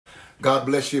God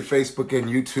bless you, Facebook and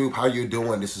YouTube. How you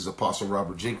doing? This is Apostle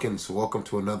Robert Jenkins. Welcome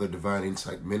to another Divine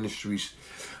Insight Ministries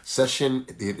session.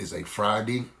 It is a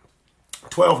Friday,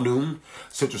 12 noon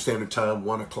Central Standard Time,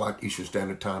 1 o'clock Eastern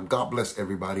Standard Time. God bless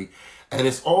everybody. And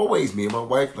it's always me and my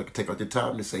wife like to take out the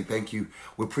time to say thank you.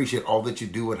 We appreciate all that you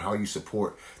do and how you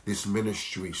support this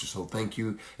ministry. So thank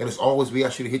you. And as always, we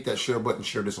ask you to hit that share button,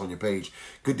 share this on your page.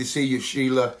 Good to see you,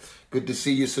 Sheila. Good to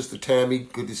see you, Sister Tammy.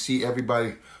 Good to see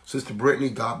everybody. Sister Brittany,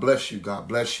 God bless you. God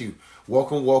bless you.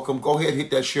 Welcome, welcome. Go ahead,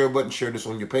 hit that share button, share this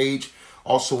on your page.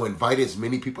 Also, invite as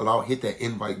many people out. Hit that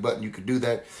invite button. You can do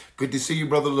that. Good to see you,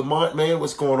 Brother Lamont, man.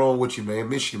 What's going on with you, man?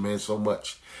 Miss you, man, so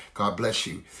much. God bless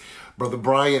you. Brother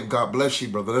Brian, God bless you.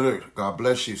 Brother Leonard, God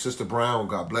bless you. Sister Brown,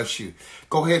 God bless you.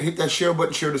 Go ahead, hit that share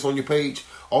button, share this on your page.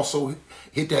 Also,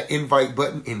 hit that invite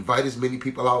button. Invite as many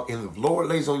people out. And if the Lord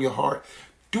lays on your heart,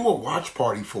 do a watch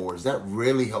party for us. That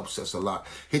really helps us a lot.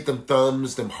 Hit them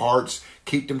thumbs, them hearts.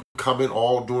 Keep them coming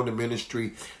all during the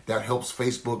ministry. That helps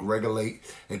Facebook regulate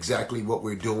exactly what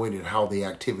we're doing and how the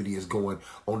activity is going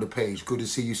on the page. Good to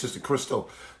see you, Sister Crystal.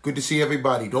 Good to see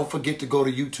everybody. Don't forget to go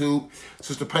to YouTube.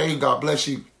 Sister Payne, God bless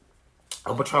you.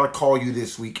 I'm going to try to call you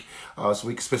this week so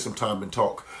we can spend some time and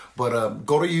talk. But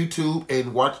go to YouTube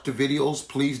and watch the videos.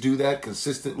 Please do that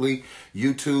consistently.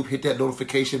 YouTube, hit that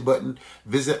notification button.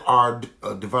 Visit our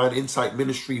Divine Insight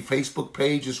Ministry Facebook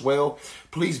page as well.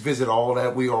 Please visit all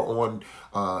that. We are on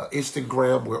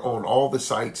Instagram. We're on all the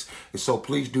sites. And so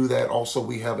please do that. Also,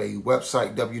 we have a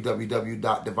website,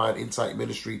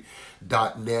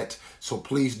 www.divineinsightministry.net. So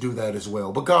please do that as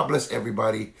well. But God bless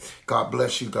everybody. God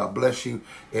bless you. God bless you.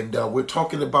 And we're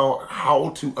talking about how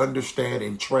to understand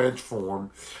and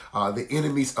transform the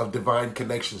enemies of divine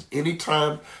connections.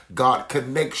 Anytime God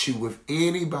connects you with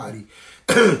anybody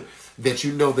that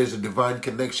you know there's a divine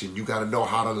connection, you got to know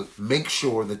how to make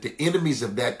sure that the enemies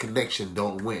of that connection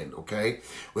don't win, okay?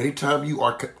 Anytime you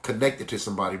are connected to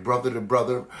somebody, brother to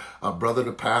brother, brother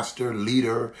to pastor,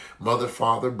 leader, mother,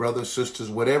 father, brothers, sisters,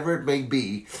 whatever it may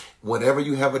be, whenever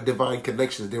you have a divine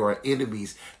connection, there are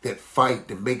enemies that fight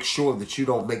to make sure that you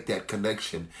don't make that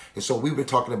connection. And so we've been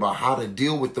talking about how to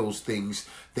deal with those things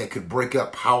that could break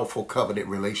up powerful covenant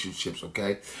relationships,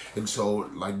 okay? And so,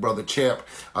 like Brother Champ,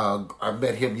 I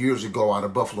met him years ago out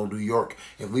of Buffalo, New York,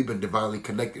 and we've been divinely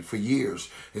connected for years.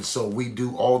 And so we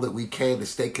do all that we can to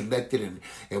stay connected,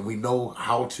 and we know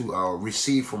how to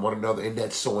receive from one another, and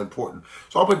that's so important.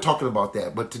 So I've been talking about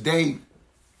that. But today,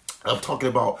 I'm talking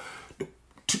about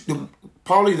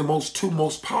probably the two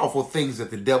most powerful things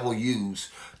that the devil used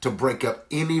to break up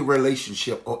any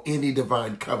relationship or any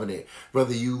divine covenant.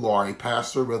 Whether you are a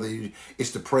pastor, whether it's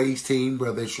the praise team,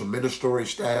 whether it's your ministerial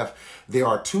staff, there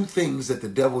are two things that the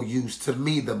devil used, to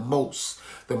me, the most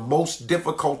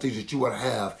difficulties that you would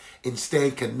have in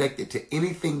staying connected to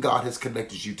anything God has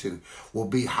connected you to will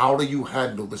be, how do you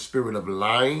handle the spirit of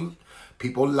lying?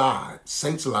 People lie.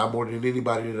 Saints lie more than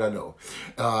anybody that I know.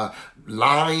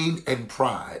 Lying and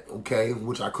pride, okay,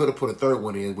 which I could have put a third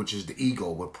one in, which is the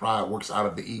ego, but pride works out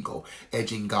of the ego,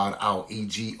 edging God out,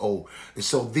 ego. And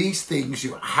so these things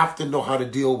you have to know how to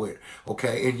deal with,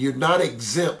 okay? And you're not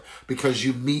exempt because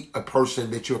you meet a person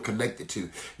that you're connected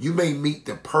to. You may meet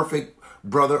the perfect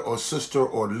brother or sister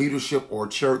or leadership or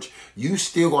church. You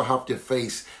still gonna have to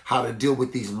face how to deal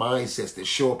with these mindsets that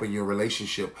show up in your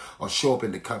relationship or show up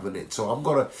in the covenant. So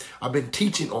I've been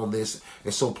teaching on this,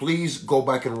 and so please go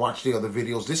back and watch the other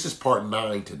videos. This is part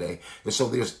 9 today, and so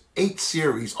there's 8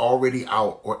 series already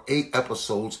out, or 8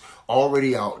 episodes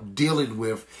already out, dealing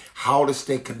with how to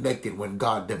stay connected when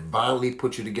God divinely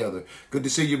put you together. Good to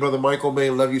see you, Brother Michael,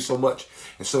 man. Love you so much.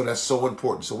 And so that's so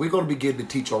important. So we're going to begin to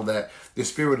teach on that, the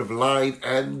spirit of lying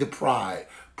and the pride.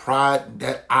 Pride,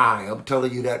 that I'm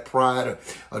telling you, that pride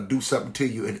do something to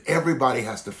you, and everybody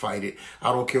has to fight it.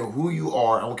 I don't care who you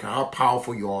are. I don't care how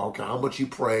powerful you are. I don't care how much you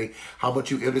pray, how much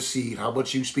you intercede, how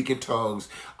much you speak in tongues.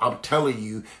 I'm telling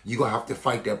you, you're going to have to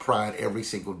fight that pride every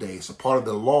single day. It's a part of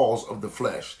the laws of the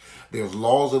flesh. There's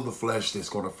laws of the flesh that's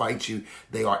going to fight you.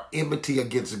 They are enmity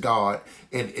against God,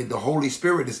 and the Holy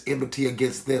Spirit is enmity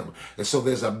against them. And so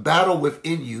there's a battle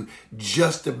within you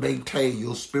just to maintain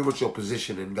your spiritual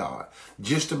position in God,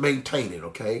 just to maintain it,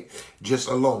 okay? Just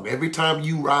alone. Every time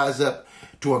you rise up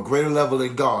to a greater level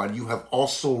in God, you have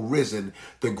also risen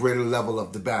the greater level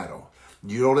of the battle.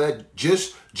 You know that?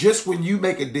 Just when you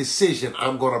make a decision,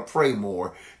 I'm going to pray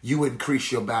more, you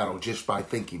increase your battle just by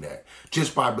thinking that,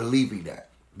 just by believing that.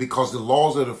 Because the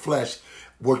laws of the flesh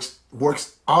works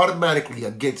automatically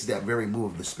against that very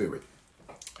move of the Spirit.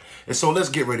 And so let's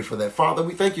get ready for that. Father,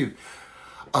 we thank you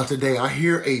today. I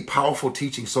hear a powerful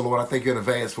teaching. So, Lord, I thank you in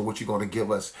advance for what you're going to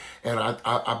give us. And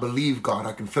I believe, God,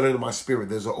 I can feel it in my spirit.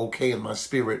 There's an okay in my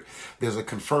spirit. There's a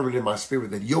confirming in my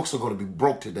spirit that yokes are going to be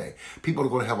broke today. People are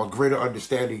going to have a greater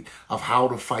understanding of how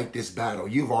to fight this battle.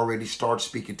 You've already started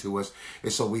speaking to us.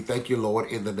 And so we thank you, Lord,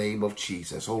 in the name of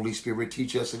Jesus. Holy Spirit,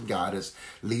 teach us and guide us.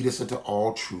 Lead us into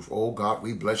all truth. Oh, God,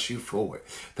 we bless you for it.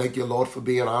 Thank you, Lord, for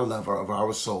being our lover of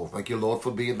our soul. Thank you, Lord,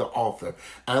 for being the author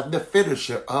and the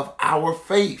finisher of our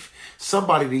faith.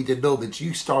 Somebody need to know that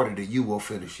you started it, you will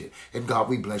finish it. And God,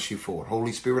 we bless you for it.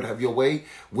 Holy Spirit, have your way.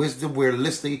 Wisdom, we're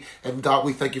listening. And God,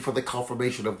 we thank you for the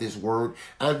confirmation of this word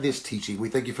and this teaching. We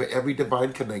thank you for every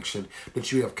divine connection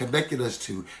that you have connected us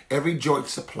to, every joint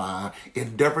supply,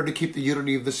 endeavor to keep the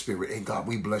unity of the Spirit. And God,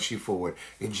 we bless you for it.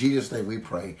 In Jesus' name we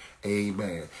pray.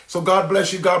 Amen. So God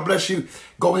bless you. God bless you.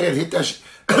 Go ahead, hit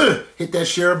that, hit that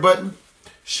share button.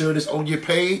 Share this on your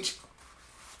page.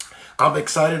 I'm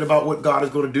excited about what God is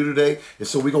going to do today. And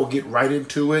so we're going to get right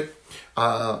into it.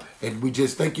 And we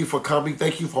just thank you for coming.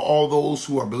 Thank you for all those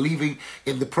who are believing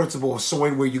in the principle of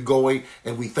sowing where you're going.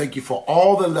 And we thank you for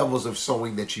all the levels of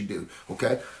sowing that you do.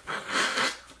 Okay?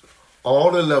 All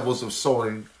the levels of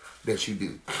sowing that you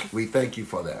do. We thank you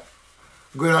for that.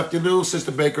 Good afternoon,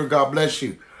 Sister Baker. God bless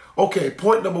you. Okay,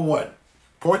 point number one.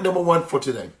 Point number one for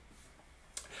today.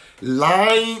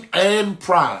 Lying and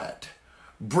pride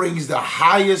brings the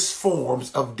highest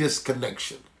forms of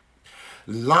disconnection.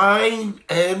 Lying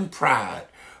and pride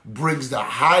brings the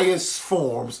highest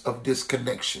forms of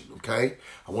disconnection, okay?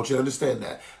 I want you to understand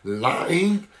that.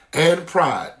 Lying and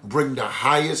pride bring the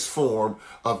highest form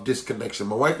of disconnection.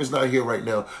 My wife is not here right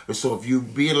now, and so if you're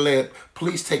being led,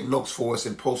 please take notes for us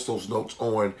and post those notes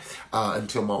on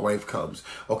until my wife comes.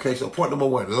 Okay, so point number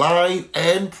one, lying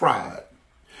and pride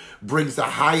brings the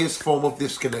highest form of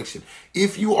disconnection.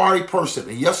 If you are a person,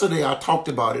 and yesterday I talked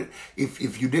about it,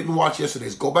 if you didn't watch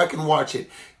yesterday's, go back and watch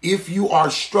it. If you are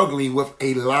struggling with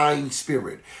a lying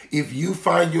spirit, if you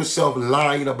find yourself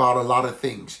lying about a lot of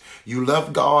things, you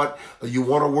love God, you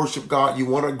want to worship God, you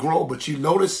want to grow, but you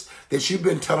notice that you've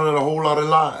been telling a whole lot of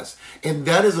lies. And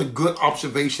that is a good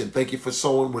observation. Thank you for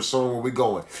sowing. We're sowing where we're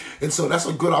going. And so that's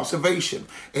a good observation.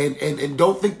 And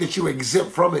don't think that you're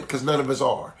exempt from it, because none of us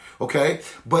are. Okay?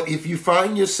 But if you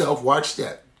find yourself, watch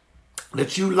that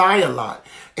you lie a lot.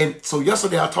 And so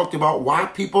yesterday I talked about why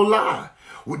people lie.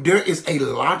 There is a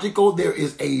logical, there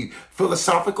is a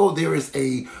philosophical, there is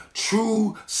a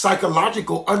true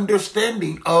psychological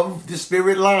understanding of the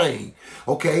spirit lying.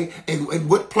 Okay? And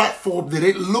what platform that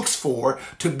it looks for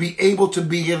to be able to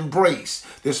be embraced.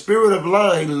 The spirit of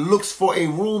lying looks for a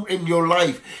room in your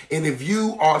life. And if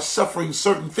you are suffering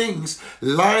certain things,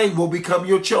 lying will become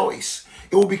your choice.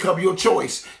 It will become your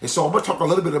choice. And so I'm going to talk a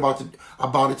little bit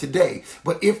about it today.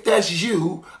 But if that's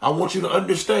you, I want you to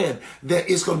understand that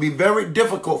it's going to be very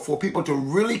difficult for people to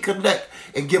really connect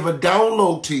and give a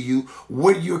download to you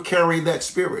when you're carrying that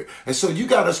spirit. And so you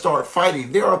got to start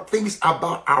fighting. There are things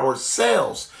about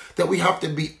ourselves that we have to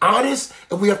be honest,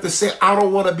 and we have to say, I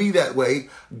don't want to be that way.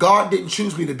 God didn't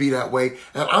choose me to be that way.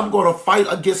 And I'm going to fight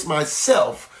against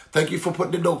myself. Thank you for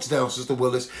putting the notes down, Sister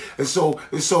Willis. And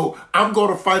so I'm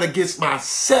going to fight against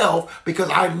myself because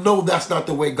I know that's not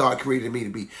the way God created me to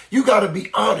be. You got to be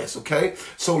honest, okay?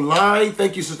 So lying,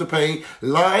 thank you, Sister Payne.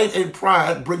 Lying and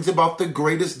pride brings about the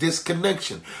greatest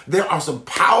disconnection. There are some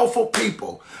powerful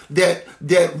people that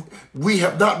we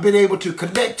have not been able to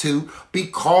connect to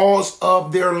because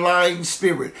of their lying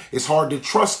spirit. It's hard to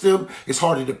trust them. It's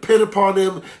hard to depend upon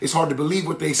them. It's hard to believe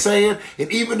what they're saying.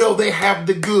 And even though they have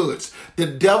the goods, the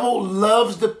devil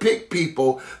loves to pick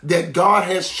people that God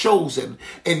has chosen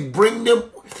and bring them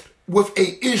with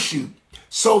a issue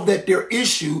so that their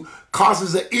issue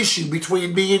causes an issue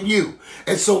between me and you.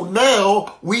 And so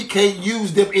now we can't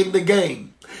use them in the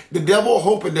game. The devil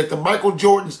hoping that the Michael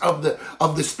Jordans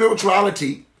of the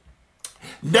spirituality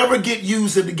never get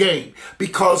used in the game,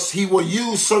 because he will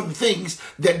use certain things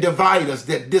that divide us,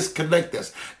 that disconnect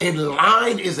us. And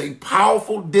lying is a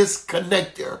powerful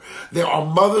disconnector. There are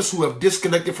mothers who have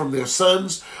disconnected from their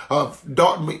sons,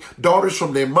 daughters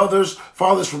from their mothers,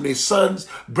 fathers from their sons,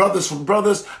 brothers from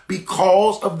brothers,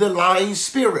 because of the lying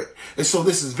spirit. And so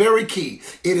this is very key.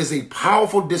 It is a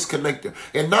powerful disconnector.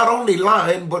 And not only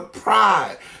lying, but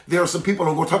pride. There are some people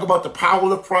who are going to talk about the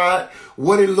power of pride,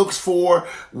 what it looks for,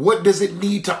 what does it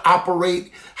need to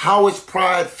operate, how is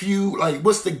pride fueled, like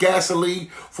what's the gasoline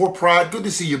for pride. Good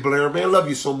to see you, Blair, man. Love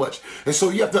you so much. And so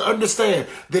you have to understand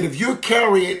that if you're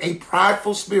carrying a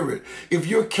prideful spirit, if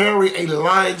you're carrying a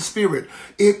lying spirit,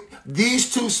 if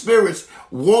these two spirits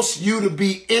wants you to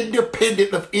be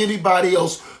independent of anybody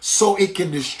else so it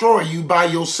can destroy you by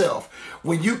yourself.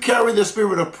 When you carry the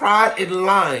spirit of pride and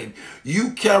lying,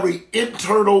 you carry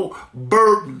internal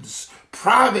burdens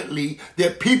privately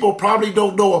that people probably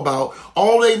don't know about.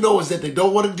 All they know is that they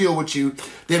don't want to deal with you.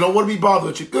 They don't want to be bothered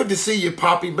with you. Good to see you,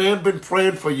 Poppy, man. Been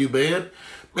praying for you, man.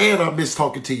 Man, I miss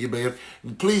talking to you, man.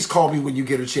 Please call me when you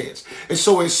get a chance. And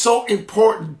so it's so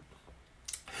important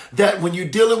that when you're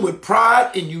dealing with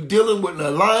pride and you're dealing with a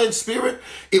lying spirit,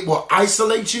 it will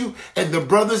isolate you. And the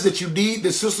brothers that you need,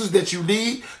 the sisters that you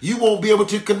need, you won't be able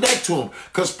to connect to them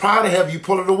because pride will have you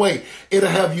pulling away. It'll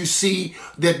have you see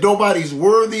that nobody's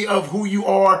worthy of who you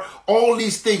are. All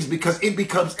these things, because it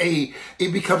becomes a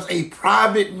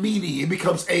private meeting. It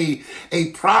becomes a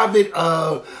private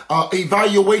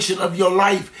evaluation of your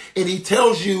life. And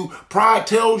pride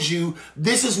tells you,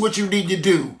 this is what you need to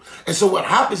do. And so what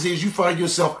happens is you find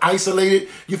yourself isolated.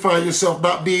 You find yourself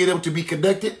not being able to be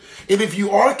connected. And if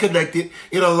you are connected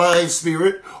in a lying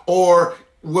spirit or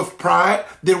with pride,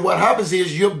 then what happens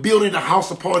is you're building a house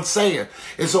upon sand.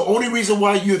 And so only reason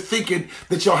why you're thinking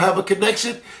that you'll have a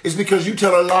connection is because you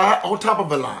tell a lie on top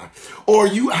of a lie. Or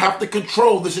you have to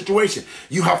control the situation.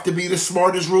 You have to be the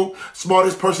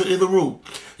smartest person in the room.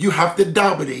 You have to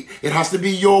dominate. It has to be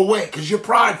your way because you're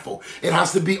prideful. It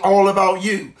has to be all about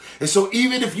you. And so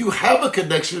even if you have a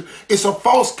connection, it's a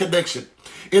false connection.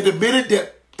 In the minute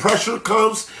that pressure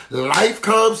comes, life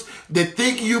comes, the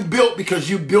thing you built because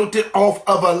you built it off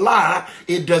of a lie,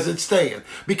 it doesn't stand.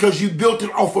 Because you built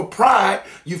it off of pride,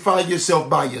 you find yourself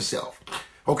by yourself.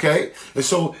 Okay? And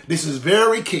so this is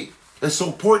very key. And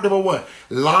so point number one,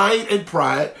 lying and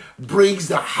pride brings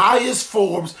the highest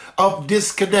forms of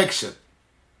disconnection.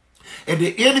 And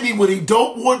the enemy, when he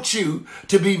don't want you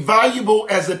to be valuable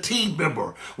as a team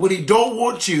member, when he don't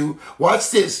want you,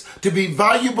 watch this, to be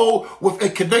valuable with a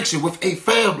connection, with a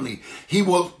family,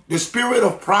 the spirit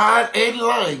of pride and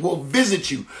lying will visit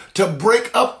you to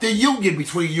break up the union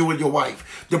between you and your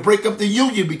wife, to break up the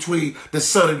union between the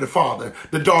son and the father,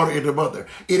 the daughter and the mother.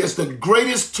 It is the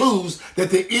greatest tools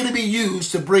that the enemy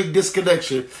used to bring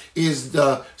disconnection is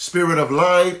the spirit of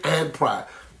lying and pride.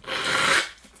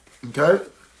 Okay?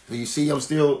 You see, I'm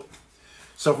still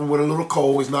suffering with a little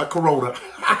cold. It's not corona.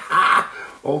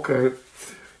 Okay.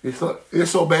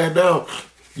 It's so bad now.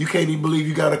 You can't even believe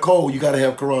you got a cold. You got to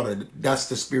have corona. That's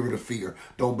the spirit of fear.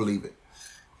 Don't believe it.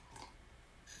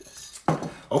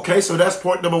 Okay, so that's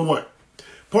point number one.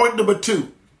 Point number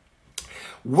two.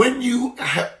 When you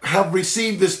have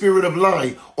received the spirit of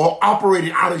lying or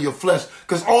operating out of your flesh,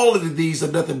 because all of these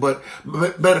are nothing but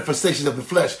manifestations of the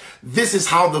flesh. This is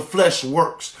how the flesh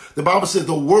works. The Bible says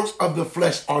the works of the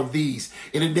flesh are these.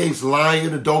 And it names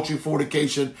lying, adultery,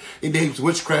 fornication. It names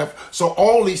witchcraft. So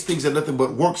all these things are nothing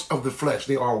but works of the flesh.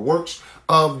 They are works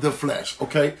of the flesh.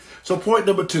 Okay. So point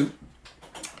number two,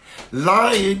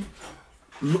 lying,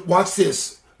 watch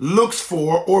this, looks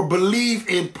for or believe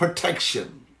in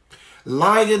protection.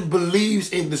 Lying believes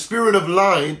in, the spirit of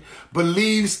lying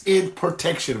believes in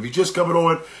protection. If you're just coming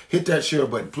on, hit that share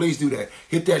button. Please do that.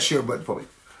 Hit that share button for me.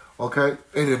 Okay?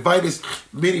 And invite as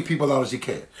many people out as you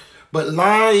can. But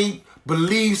lying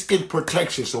believes in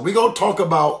protection. So we're going to talk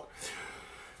about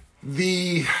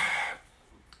the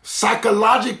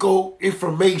psychological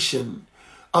information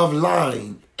of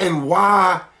lying and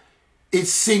why it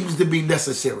seems to be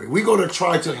necessary. We're going to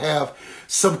try to have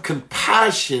some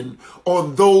compassion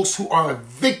on those who are a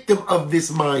victim of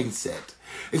this mindset.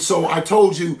 And so I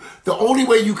told you the only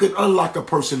way you can unlock a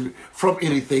person from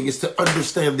anything is to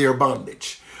understand their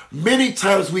bondage. Many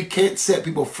times we can't set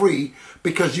people free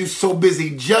because you're so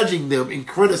busy judging them and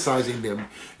criticizing them.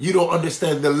 You don't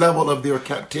understand the level of their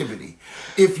captivity.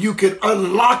 If you can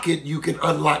unlock it, you can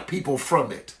unlock people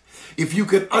from it. If you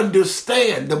can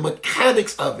understand the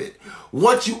mechanics of it,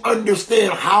 once you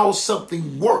understand how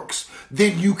something works,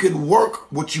 then you can work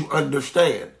what you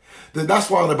understand. That's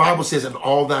why the Bible says, in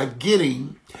all thy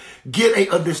getting, get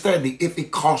a understanding if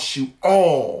it costs you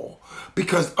all.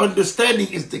 Because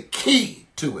understanding is the key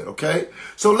to it, okay?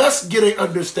 So let's get an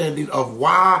understanding of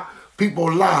why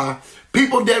people lie,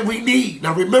 people that we need.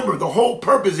 Now remember, the whole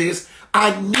purpose is,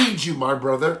 I need you, my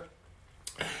brother.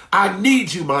 I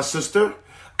need you, my sister.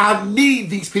 I need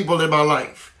these people in my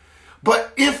life.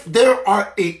 But if there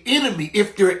are an enemy,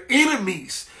 if there are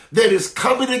enemies that is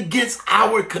coming against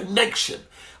our connection,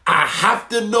 I have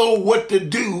to know what to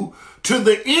do to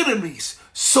the enemies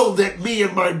so that me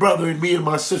and my brother and me and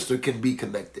my sister can be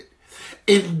connected.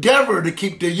 Endeavor to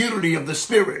keep the unity of the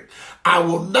spirit. I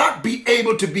will not be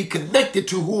able to be connected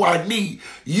to who I need.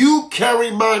 You carry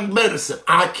my medicine.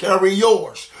 I carry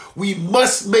yours. We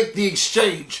must make the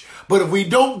exchange. But if we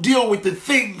don't deal with the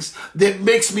things that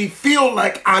makes me feel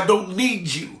like I don't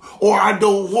need you, or I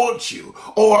don't want you,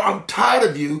 or I'm tired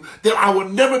of you, then I will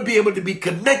never be able to be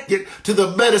connected to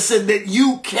the medicine that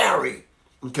you carry.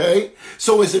 Okay?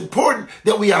 So it's important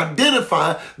that we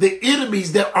identify the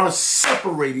enemies that are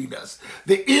separating us,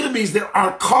 the enemies that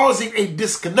are causing a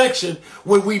disconnection,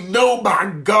 when we know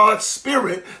by God's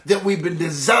Spirit that we've been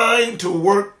designed to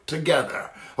work together.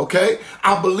 Okay?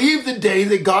 I believe today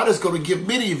that God is going to give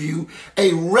many of you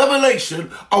a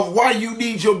revelation of why you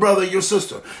need your brother and your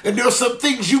sister. And there are some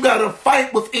things you got to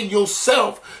fight within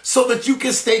yourself so that you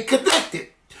can stay connected.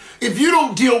 If you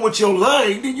don't deal with your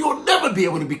lying, then you'll never be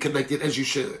able to be connected as you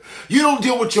should. You don't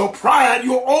deal with your pride,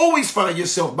 you'll always find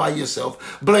yourself by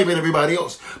yourself, blaming everybody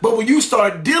else. But when you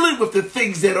start dealing with the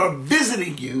things that are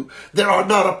visiting you, that are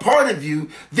not a part of you,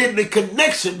 then the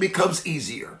connection becomes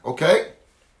easier, okay?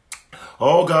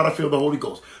 Oh, God, I feel the Holy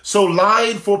Ghost. So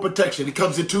lying for protection, it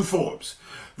comes in two forms.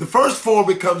 The first form,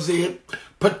 it comes in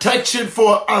protection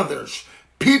for others.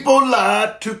 People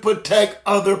lie to protect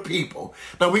other people.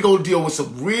 Now, we're going to deal with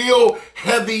some real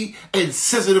heavy and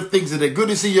sensitive things today. Good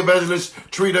to see you, Evangelist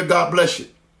Trina. God bless you.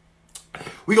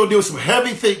 We're going to deal with some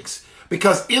heavy things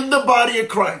because in the body of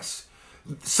Christ,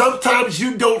 sometimes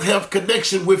you don't have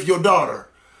connection with your daughter,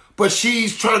 but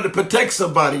she's trying to protect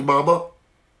somebody, mama.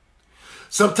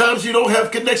 Sometimes you don't have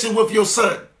connection with your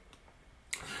son,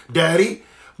 daddy,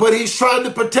 but he's trying to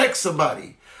protect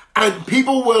somebody. And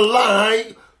people will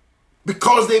lie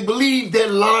because they believe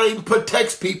that lying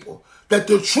protects people, that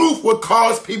the truth will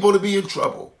cause people to be in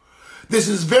trouble. This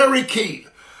is very key.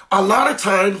 A lot of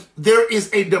times there is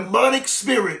a demonic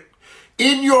spirit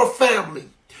in your family,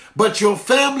 but your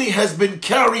family has been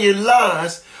carrying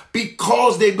lies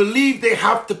because they believe they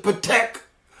have to protect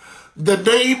the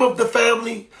name of the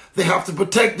family. They have to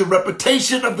protect the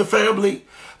reputation of the family.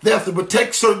 They have to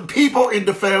protect certain people in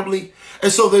the family.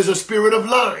 And so there's a spirit of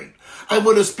lying. And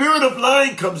when a spirit of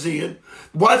lying comes in,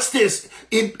 watch this,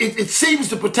 it seems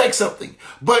to protect something.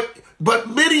 But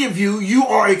many of you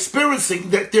are experiencing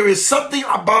that there is something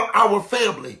about our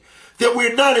family that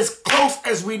we're not as close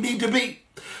as we need to be.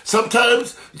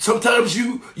 Sometimes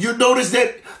you notice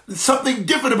that something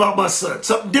different about my son,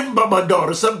 something different about my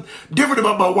daughter, something different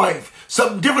about my wife,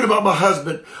 something different about my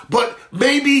husband. But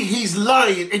maybe he's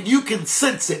lying and you can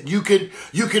sense it. You can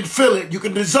feel it. You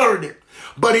can discern it.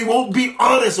 But he won't be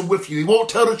honest with you. He won't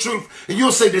tell the truth. And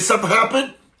you'll say, did something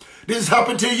happen? Did this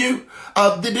happen to you?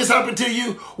 Did this happen to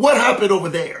you? What happened over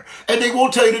there? And they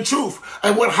won't tell you the truth.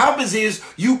 And what happens is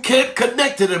you can't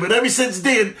connect to them. And ever since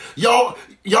then,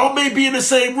 y'all may be in the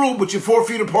same room, but you're 4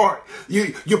 feet apart.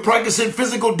 You're practicing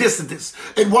physical distances.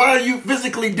 And why are you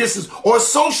physically distanced or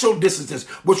social distances?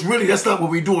 Which really, that's not what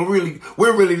we're doing.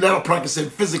 We're really now practicing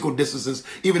physical distances,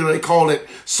 even though they call it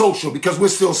social, because we're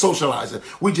still socializing.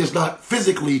 We're just not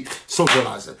physically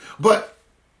socializing. But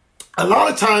a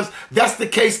lot of times that's the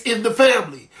case in the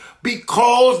family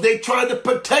because they try to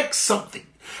protect something.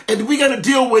 And we got to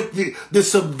deal with the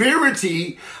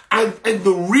severity and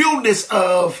the realness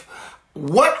of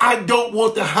what I don't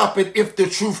want to happen if the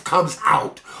truth comes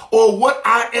out, or what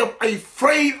I am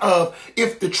afraid of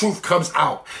if the truth comes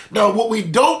out. Now, what we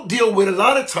don't deal with a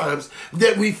lot of times,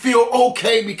 that we feel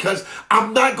okay because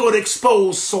I'm not going to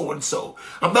expose so-and-so.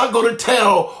 I'm not going to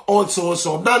tell on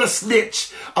so-and-so. I'm not a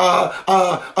snitch.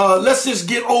 Let's just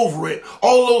get over it.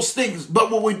 All those things.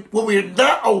 But what we're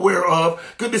not aware of,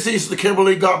 good to see you, Sister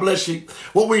Kimberly, God bless you.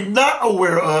 What we're not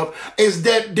aware of is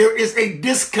that there is a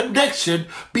disconnection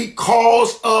because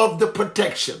of the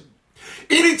protection.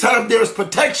 Anytime there's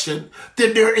protection,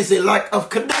 then there is a lack of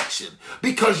connection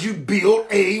because you build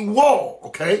a wall,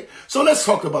 okay? So let's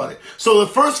talk about it. So the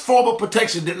first form of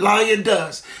protection that lying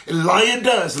does,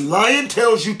 lying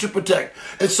tells you to protect.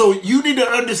 And so you need to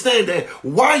understand that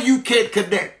why you can't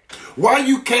connect. Why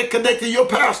you can't connect to your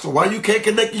pastor. Why you can't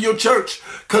connect to your church.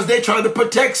 Because they're trying to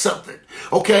protect something,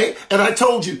 okay? And I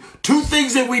told you, two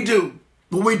things that we do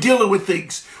when we're dealing with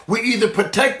things. We either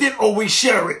protect it or we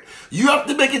share it. You have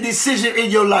to make a decision in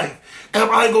your life. Am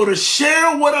I going to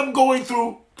share what I'm going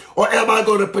through, or am I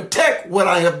going to protect what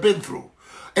I have been through?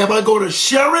 Am I going to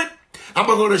share it? Am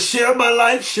I going to share my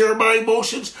life, share my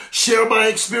emotions, share my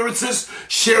experiences,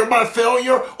 share my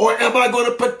failure, or am I going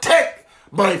to protect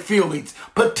my feelings,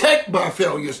 protect my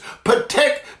failures,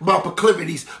 protect my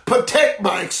proclivities, protect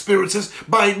my experiences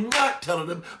by not telling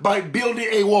them, by building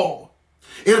a wall?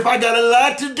 And if I got a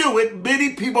lie to do it,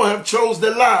 many people have chose the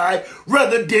lie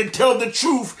rather than tell the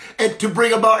truth and to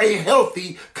bring about a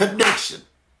healthy connection.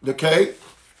 Okay?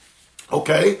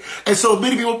 Okay? And so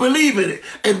many people believe in it.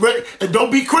 And don't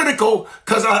be critical,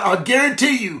 because I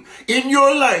guarantee you, in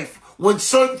your life, when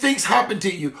certain things happen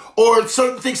to you or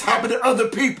certain things happen to other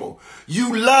people,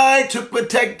 you lie to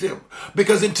protect them.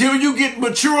 Because until you get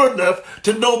mature enough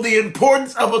to know the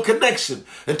importance of a connection,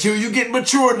 until you get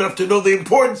mature enough to know the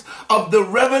importance of the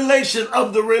revelation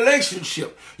of the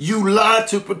relationship, you lie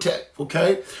to protect,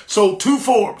 okay? So two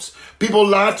forms. People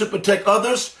lie to protect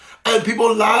others and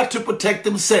people lie to protect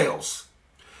themselves,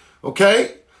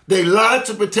 okay? They lie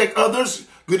to protect others.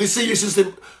 Good to see you,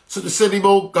 Sister Cindy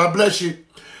Mo. God bless you.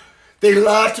 They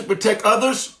lie to protect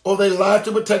others or they lie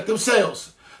to protect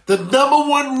themselves. The number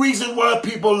one reason why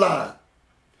people lie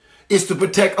is to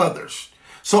protect others.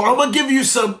 So I'm going to give you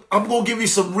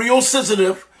some real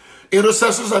sensitive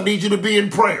intercessors. I need you to be in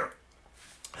prayer.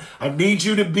 I need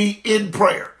you to be in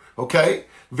prayer. Okay?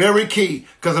 Very key.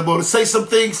 Because I'm going to say some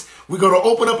things. We're going to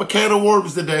open up a can of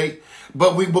worms today.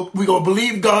 But we're going to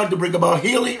believe God to bring about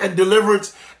healing and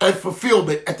deliverance and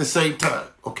fulfillment at the same time.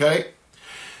 Okay?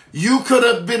 You could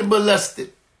have been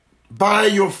molested by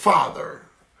your father,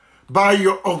 by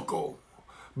your uncle,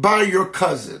 by your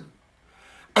cousin,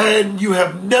 and you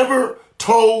have never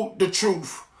told the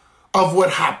truth of what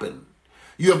happened.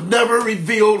 You have never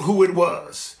revealed who it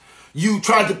was. You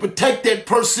tried to protect that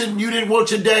person. You didn't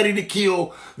want your daddy to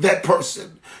kill that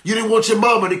person. You didn't want your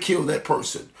mama to kill that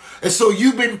person. And so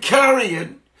you've been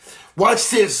carrying,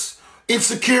 watch this,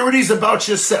 insecurities about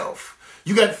yourself.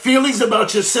 You got feelings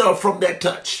about yourself from that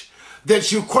touch,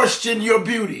 that you question your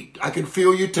beauty. I can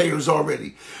feel your tears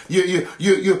already.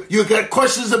 You got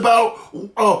questions about,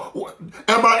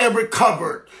 am I ever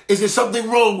covered? Is there something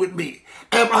wrong with me?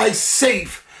 Am I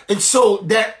safe? And so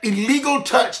that illegal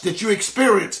touch that you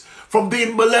experience from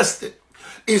being molested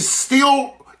is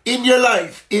still in your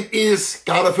life. It is,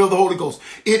 God, I feel the Holy Ghost.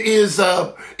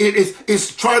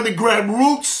 It's trying to grab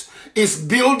roots. It's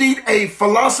building a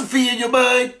philosophy in your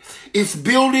mind. It's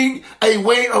building a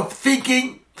way of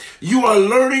thinking. You are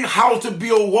learning how to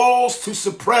build walls to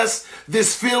suppress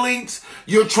these feelings.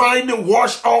 You're trying to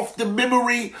wash off the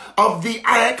memory of the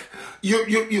act.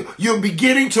 You're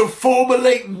beginning to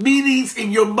formulate meanings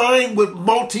in your mind with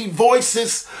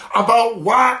multi-voices about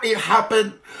why it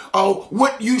happened,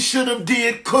 what you should have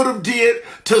did, could have did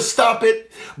to stop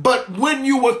it. But when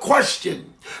you were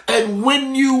questioned and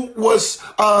when you was,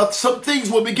 some things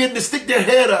will begin to stick their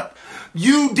head up,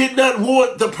 you did not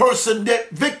want the person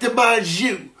that victimized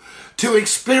you to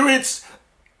experience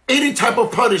any type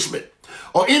of punishment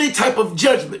or any type of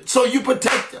judgment. So you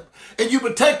protect them. And you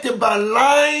protect them by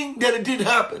lying that it didn't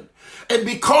happen. And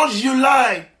because you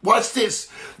lied, watch this,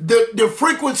 the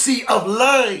frequency of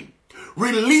lying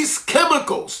release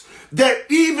chemicals that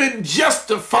even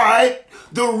justify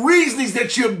the reasonings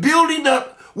that you're building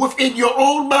up within your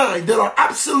own mind that are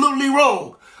absolutely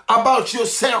wrong about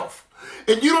yourself.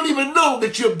 And you don't even know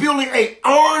that you're building an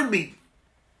army,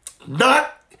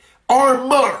 not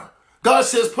armor. God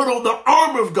says put on the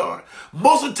armor of God.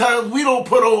 Most of the time we don't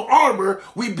put on armor,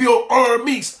 we build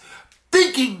armies,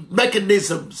 thinking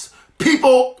mechanisms,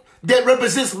 people that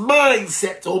represents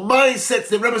mindsets or mindsets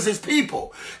that represents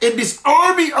people. In this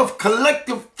army of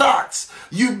collective thoughts,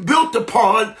 you built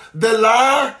upon the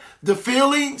lie, the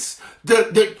feelings,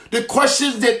 the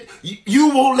questions that you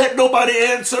won't let nobody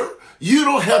answer. You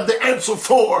don't have the answer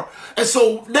for. And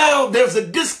so now there's a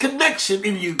disconnection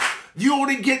in you. You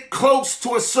only get close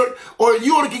to a certain, or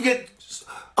you only can get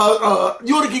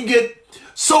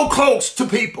so close to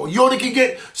people. You only can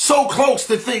get so close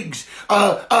to things.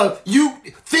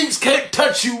 Things can't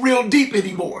touch you real deep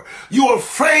anymore. You're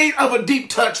afraid of a deep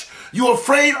touch. You're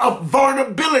afraid of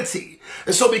vulnerability.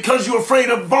 And so because you're afraid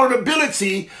of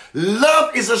vulnerability,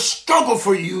 love is a struggle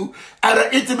for you at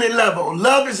an intimate level.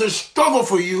 Love is a struggle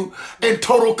for you in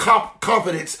total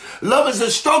confidence. Love is a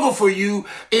struggle for you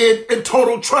in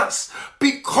total trust.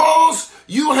 Because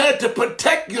you had to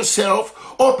protect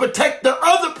yourself or protect the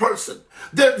other person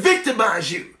that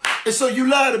victimized you. And so you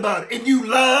lied about it. And you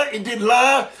lied and then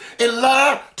lie and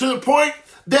lie to the point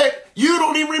that you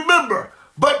don't even remember.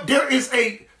 But there is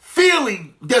a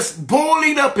feeling that's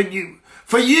boiling up in you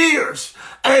for years.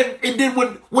 And then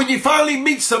when you finally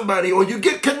meet somebody or you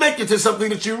get connected to something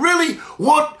that you really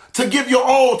want to give your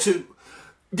all to,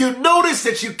 you notice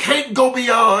that you can't go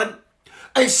beyond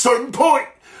a certain point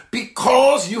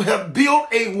because you have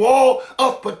built a wall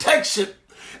of protection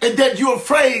and that you're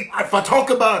afraid if I talk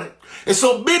about it. And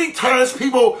so many times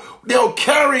people, they'll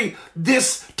carry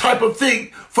this type of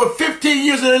thing for 15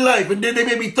 years of their life, and then they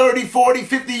may be 30, 40,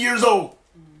 50 years old.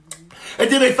 And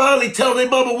then they finally tell their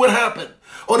mama what happened.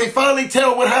 Or they finally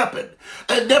tell what happened.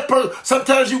 And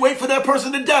sometimes you wait for that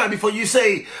person to die before you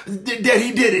say that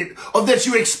he did it or that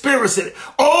you experience it.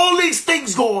 All these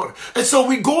things go on. And so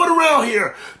we're going around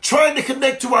here trying to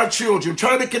connect to our children,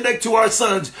 trying to connect to our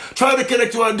sons, trying to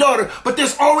connect to our daughter. But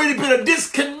there's already been a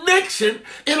disconnection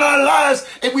in our lives,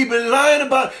 and we've been lying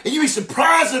about, and you'd be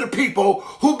surprised at the people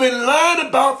who've been lying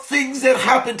about things that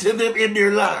happened to them in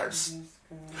their lives.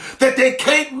 That they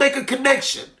can't make a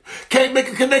connection. Can't make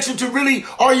a connection to really,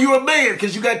 are you a man?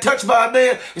 Because you got touched by a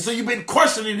man, and so you've been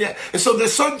questioning that. And so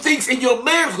there's certain things in your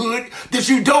manhood that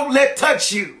you don't let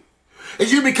touch you. And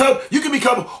you can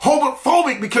become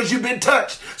homophobic because you've been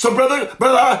touched. So brother,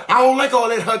 I don't like all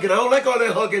that hugging. I don't like all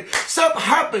that hugging. Something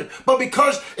happened. But and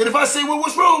if I say, well,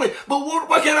 what's wrong with it? But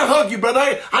why can't I hug you, brother?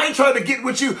 I ain't trying to get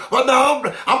with you. Well,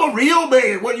 no, I'm a real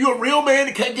man. What, you a real man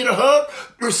that can't get a hug?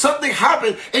 Or something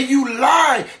happened and you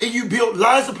lie and you build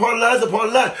lies upon lies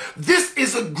upon lies. This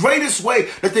is the greatest way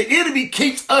that the enemy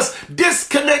keeps us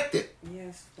disconnected.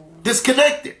 Yes, Lord.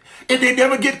 Disconnected. And they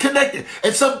never get connected.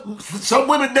 And some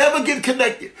women never get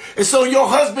connected. And so your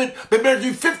husband been married to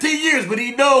you 15 years, but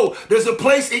he know there's a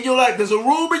place in your life, there's a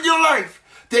room in your life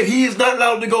that he is not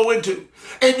allowed to go into.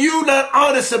 And you not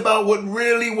honest about what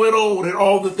really went on and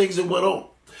all the things that went on.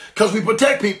 Because we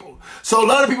protect people. So a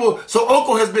lot of people, so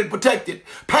uncle has been protected.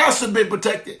 Pastor's been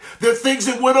protected. There are things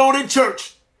that went on in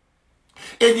church.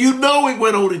 And you know it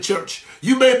went on in church.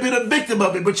 You may have been a victim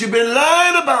of it, but you've been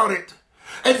lying about it.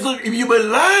 And so if you've been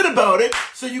lying about it,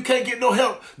 so you can't get no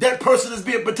help. That person is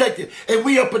being protected. And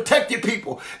we are protected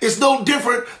people. It's no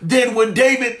different than when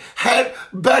David had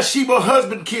Bathsheba's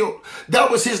husband killed. That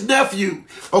was his nephew.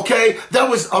 Okay? That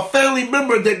was a family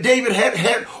member that David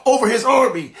had over his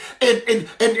army.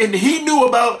 And he knew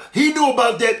about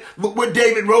that when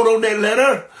David wrote on that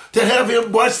letter. To have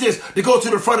him, watch this, to go to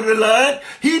the front of the line.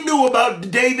 He knew about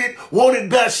David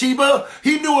wanted Bathsheba.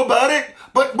 He knew about it,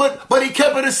 but he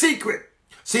kept it a secret.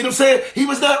 See what I'm saying? He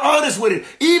was not honest with it.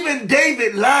 Even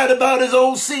David lied about his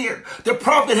own sin. The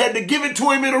prophet had to give it to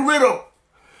him in a riddle.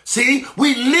 See,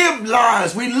 we live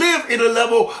lies. We live in a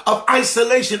level of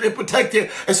isolation and protecting.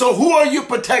 And so who are you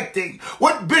protecting?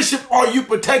 What bishop are you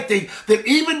protecting that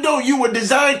even though you were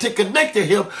designed to connect to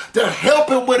him, to help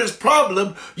him with his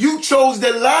problem, you chose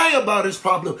to lie about his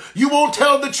problem. You won't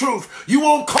tell the truth. You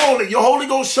won't call it. Your Holy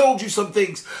Ghost showed you some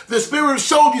things. The Spirit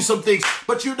showed you some things,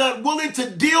 but you're not willing to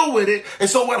deal with it. And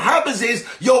so what happens is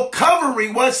your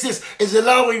covering, watch this, is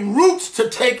allowing roots to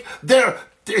take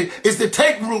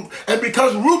root. And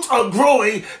because roots are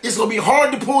growing, it's going to be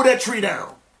hard to pull that tree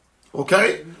down.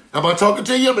 Okay? Am I talking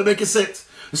to you? Am I making sense?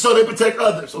 And so they protect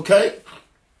others. Okay?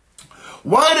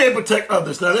 Why they protect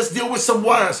others? Now let's deal with some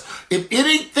whys. If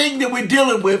anything that we're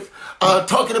dealing with,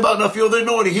 talking about, now feel the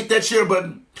anointing, hit that share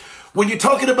button. When you're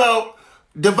talking about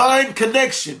divine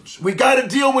connections, we got to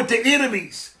deal with the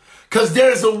enemies. Because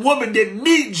there's a woman that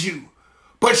needs you.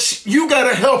 But you got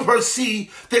to help her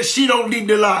see that she don't need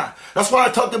to lie. That's why I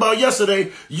talked about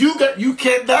yesterday. You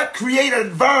cannot create an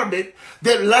environment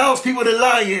that allows people to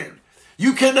lie in.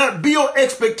 You cannot build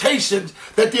expectations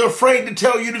that they're afraid to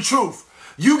tell you the truth.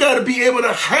 You got to be able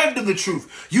to handle the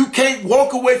truth. You can't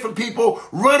walk away from people,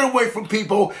 run away from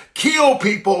people, kill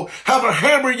people, have a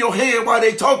hammer in your hand while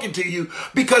they're talking to you,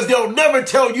 because they'll never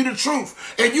tell you the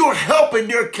truth. And you're helping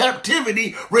their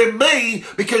captivity remain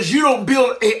because you don't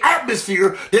build an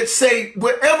atmosphere that say,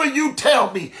 whatever you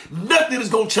tell me, nothing is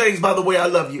going to change by the way I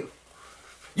love you.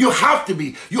 You have to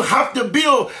be. You have to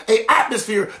build an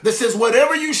atmosphere that says,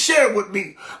 whatever you share with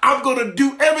me, I'm going to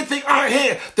do everything I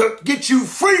can to get you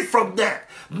free from that.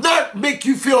 Not make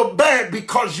you feel bad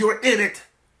because you're in it.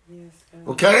 Yes,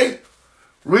 okay?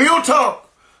 Real talk.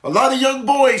 A lot of young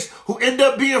boys who end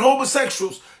up being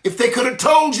homosexuals, if they could have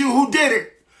told you who did it.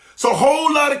 So a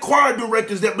whole lot of choir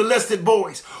directors that molested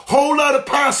boys. Whole lot of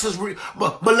pastors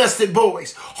molested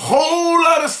boys. Whole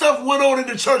lot of stuff went on in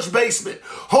the church basement.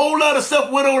 Whole lot of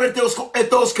stuff went on at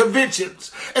those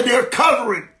conventions. And they're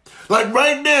covering. Like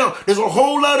right now, there's a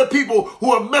whole lot of people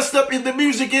who are messed up in the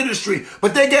music industry.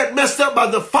 But they got messed up by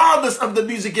the fathers of the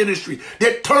music industry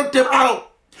that turned them out.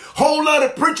 Whole lot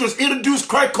of preachers introduced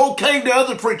crack cocaine to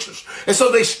other preachers. And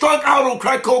so they struck out on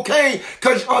crack cocaine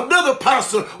because another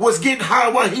pastor was getting high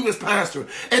while he was pastoring.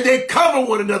 And they cover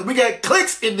one another. We got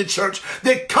cliques in the church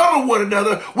that cover one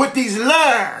another with these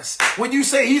lies. When you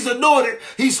say he's anointed,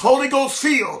 he's Holy Ghost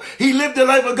filled, he lived the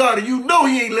life of God, and you know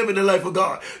he ain't living the life of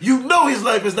God. You know his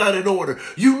life is not in order.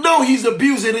 You know he's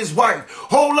abusing his wife.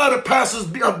 Whole lot of pastors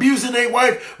abusing their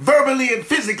wife verbally and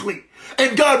physically.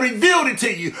 And God revealed it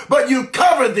to you, but you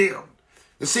cover them.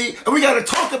 You see, and we got to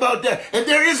talk about that. And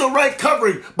there is a right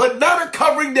covering, but not a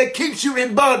covering that keeps you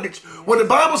in bondage. When the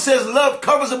Bible says love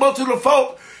covers a multitude of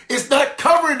fault, It's not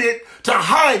covering it to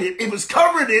hide it. It was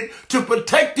covering it to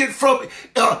protect it from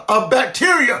a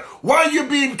bacteria. While you're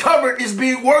being covered, is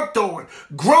being worked on.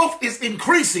 Growth is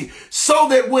increasing so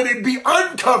that when it be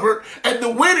uncovered and the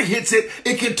wind hits it,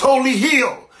 it can totally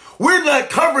heal. We're not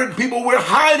covering people. We're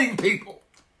hiding people.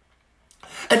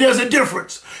 And there's a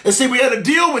difference. And see, we had to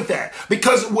deal with that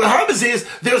because what happens is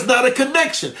there's not a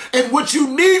connection. And what you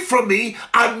need from me,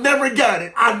 I never got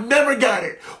it. I never got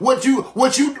it. What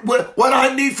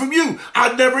I need from you,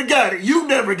 I never got it. You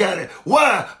never got it.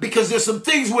 Why? Because there's some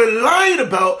things we're lying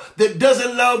about that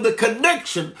doesn't allow the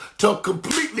connection to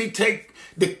completely take.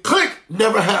 The click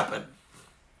never happened.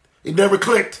 It never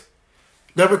clicked.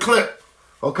 Never clicked.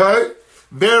 Okay?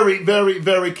 Very, very,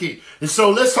 very key. And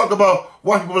so let's talk about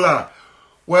why people lie.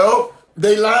 Well,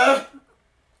 they lie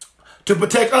to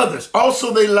protect others.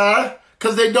 Also, they lie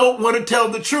because they don't want to tell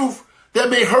the truth that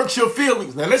may hurt your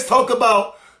feelings. Now, let's talk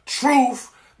about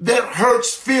truth that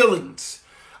hurts feelings.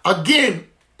 Again,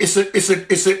 it's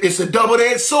a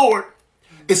double-edged sword.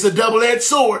 It's a double-edged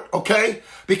sword, okay?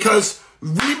 Because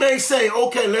we may say,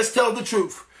 okay, let's tell the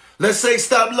truth. Let's say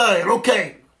stop lying.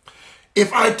 Okay,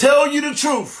 if I tell you the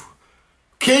truth,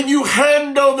 can you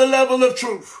handle the level of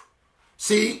truth?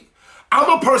 See? I'm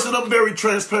a person, I'm very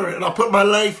transparent, and I put my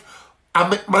life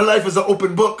is an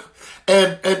open book.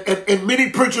 And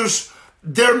many preachers,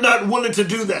 they're not willing to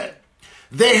do that.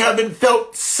 They haven't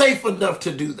felt safe enough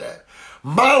to do that.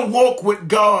 My walk with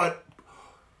God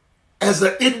as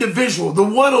an individual, the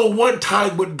one-on-one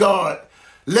time with God,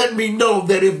 let me know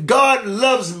that if God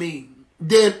loves me,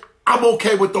 then I'm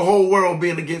okay with the whole world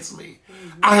being against me.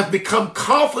 I have become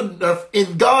confident enough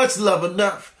in God's love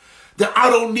enough that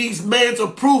I don't need man's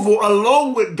approval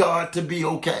along with God to be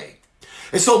okay.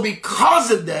 And so because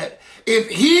of that, if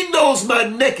he knows my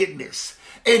nakedness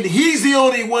and he's the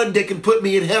only one that can put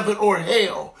me in heaven or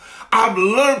hell, I've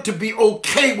learned to be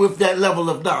okay with that level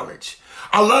of knowledge.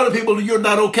 A lot of people, you're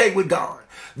not okay with God.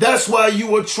 That's why you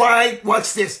will try,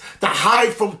 watch this, to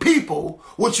hide from people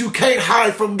what you can't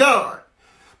hide from God.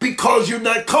 Because you're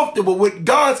not comfortable with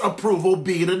God's approval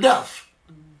being enough.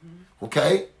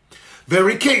 Okay?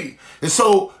 Very key. And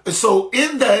so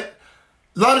in that,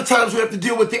 a lot of times we have to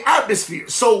deal with the atmosphere.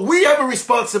 So we have a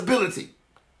responsibility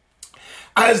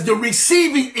as the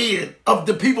receiving end of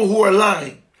the people who are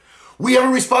lying. We have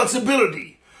a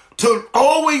responsibility to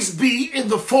always be in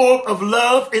the form of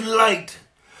love and light.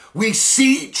 We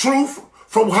see truth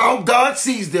from how God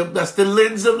sees them. That's the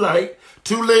lens of light.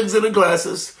 Two lenses in the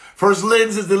glasses. First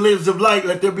lens is the lens of light.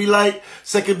 Let there be light.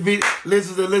 Second lens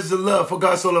is the lens of love. For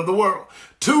God so loved the world.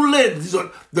 Two lenses. These are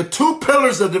the two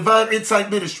pillars of divine insight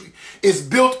ministry. It's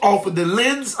built off of the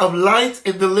lens of light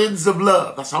and the lens of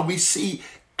love. That's how we see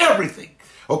everything.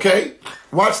 Okay?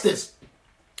 Watch this.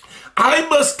 I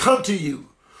must come to you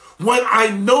when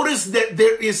I notice that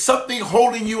there is something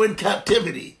holding you in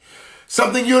captivity.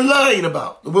 Something you're lying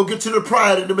about. We'll get to the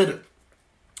pride in a minute.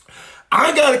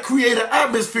 I got to create an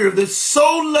atmosphere that's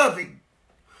so loving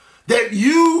that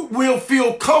you will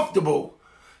feel comfortable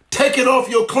taking off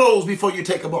your clothes before you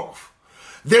take them off.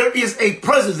 There is a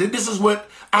presence, and this is what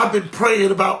I've been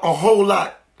praying about a whole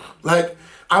lot. Like,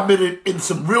 I've been in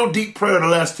some real deep prayer the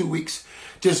last 2 weeks,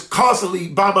 just constantly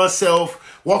by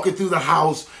myself, walking through the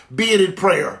house, being in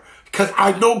prayer, because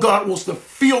I know God wants to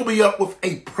fill me up with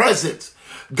a presence.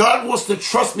 God wants to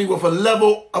trust me with a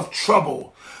level of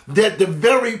trouble that the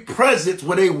very presence,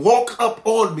 when they walk up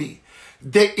on me,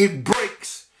 that it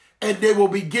breaks and they will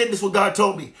begin. This is what God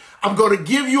told me. I'm going to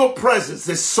give you a presence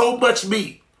that's so much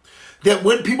me that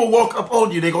when people walk up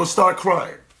on you, they're going to start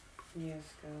crying. Yes,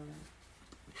 God.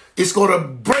 It's going to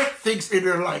break things in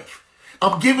their life.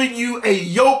 I'm giving you a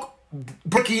yoke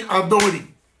breaking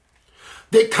anointing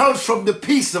that comes from the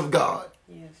peace of God.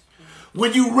 Yes,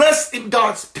 when you rest in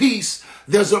God's peace,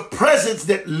 there's a presence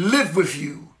that lives with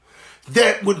you,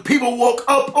 that when people walk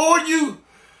up on you,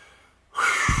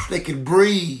 they can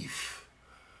breathe.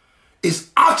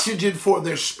 It's oxygen for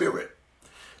their spirit.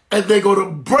 And they're going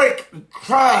to break and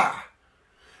cry.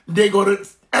 They're going to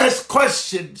ask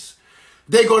questions.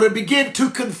 They're going to begin to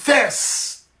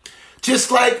confess. Just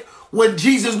like when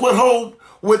Jesus went home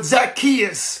with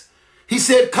Zacchaeus. He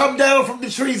said, come down from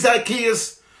the tree,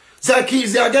 Zacchaeus.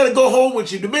 Zacchaeus said, I got to go home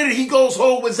with you. The minute he goes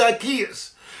home with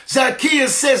Zacchaeus,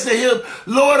 Zacchaeus says to him,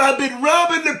 Lord, I've been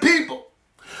robbing the people.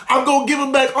 I'm going to give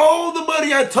them back all the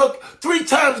money I took 3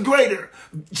 times greater.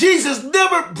 Jesus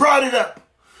never brought it up.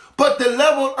 But the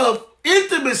level of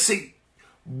intimacy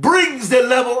brings the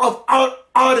level of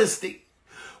honesty.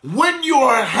 When you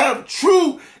have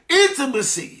true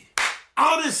intimacy,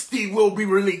 honesty will be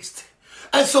released.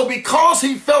 And so because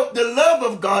he felt the love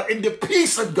of God and the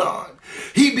peace of God,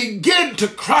 he began to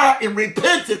cry in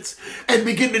repentance and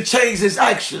begin to change his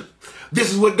action.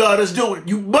 This is what God is doing.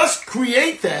 You must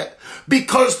create that,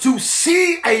 because to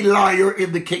see a liar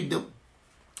in the kingdom,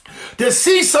 to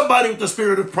see somebody with the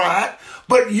spirit of pride,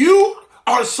 but you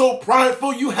are so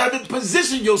prideful you haven't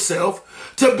positioned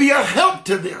yourself to be a help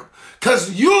to them.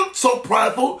 Because you're so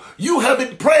prideful, you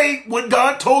haven't prayed when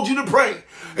God told you to pray.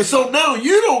 And so now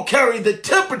you don't carry the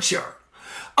temperature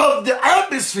of the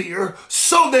atmosphere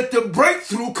so that the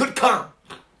breakthrough could come.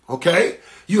 Okay?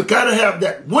 You got to have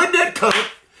that. When that comes,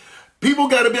 people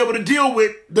got to be able to deal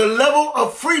with the level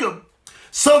of freedom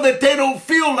so that they don't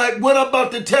feel like what I'm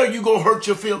about to tell you going to hurt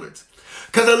your feelings.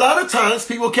 Because a lot of times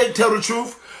people can't tell the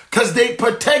truth because they're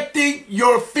protecting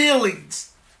your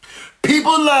feelings.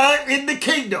 People lie in the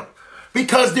kingdom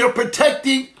because they're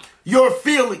protecting your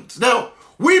feelings. Now,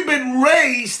 we've been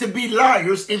raised to be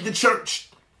liars in the church.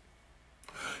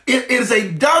 It is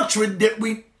a doctrine that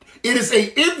it is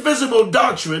an invisible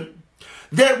doctrine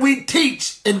that we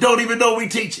teach and don't even know we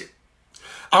teach it.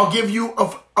 I'll give you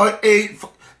an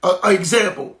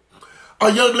example.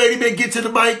 A young lady may get to the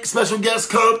mic, special guest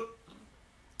come,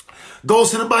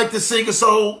 goes to the mic to sing a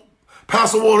song,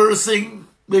 pastor want her to sing,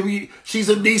 maybe she's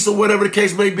a niece or whatever the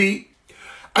case may be,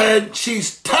 and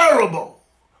she's terrible.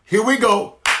 Here we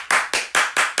go.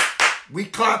 We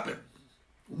clapping.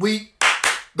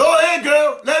 Go ahead,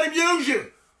 girl. Let him use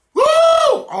you.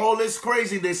 Woo! All this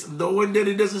craziness, knowing that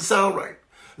it doesn't sound right.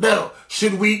 Now,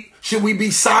 should we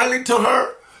be silent to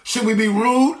her? Should we be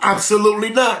rude? Absolutely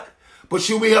not. But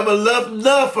should we have a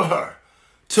love for her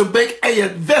to make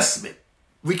an investment?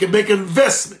 We can make an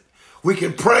investment. We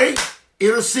can pray,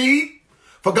 intercede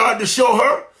for God to show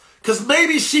her. Because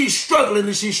maybe she's struggling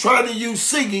and she's trying to use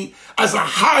singing as a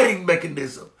hiding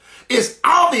mechanism. It's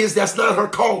obvious that's not her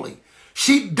calling.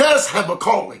 She does have a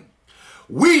calling.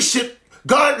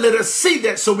 God let us see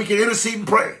that so we can intercede and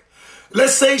pray.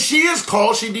 Let's say she is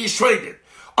called, she needs training.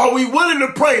 Are we willing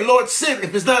to pray, Lord, send,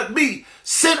 if it's not me,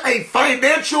 send a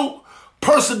financial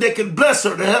person that can bless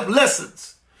her to have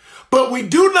lessons. But we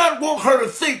do not want her to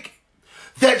think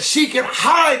that she can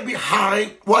hide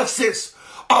behind, watch this,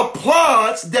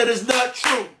 applause that is not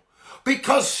true.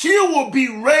 Because she will be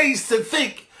raised to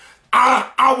think,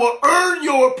 I will earn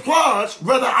your applause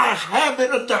whether I have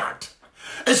it or not.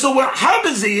 And so what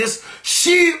happens is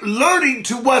she learning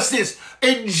to, watch this,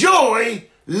 enjoy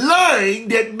lying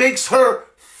that makes her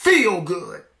feel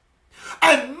good.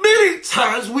 And many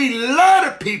times we lie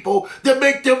to people that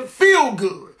make them feel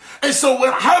good. And so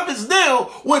what happens now,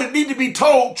 when it need to be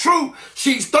told true,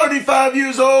 she's 35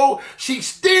 years old. She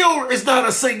still is not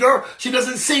a singer. She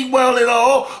doesn't sing well at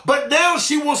all. But now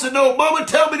she wants to know, Mama,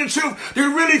 tell me the truth. Do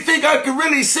you really think I can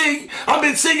really sing? I've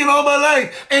been singing all my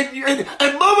life. And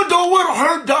Mama don't want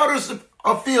her daughter's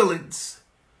feelings.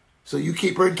 So you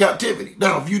keep her in captivity.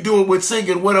 Now, if you do it with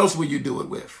singing, what else will you do it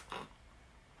with?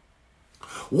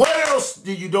 What else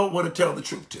do you don't want to tell the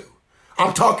truth to?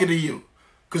 I'm talking to you.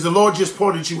 Because the Lord just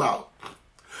pointed you out.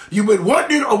 You've been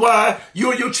wondering why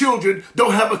you and your children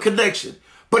don't have a connection.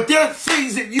 But there are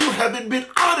things that you haven't been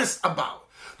honest about.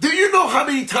 Do you know how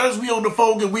many times we on the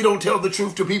phone and we don't tell the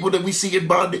truth to people that we see in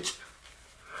bondage?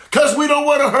 Because we don't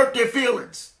want to hurt their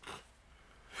feelings.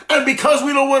 And because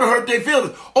we don't want to hurt their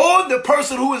feelings. Or the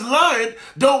person who is lying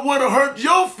don't want to hurt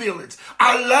your feelings.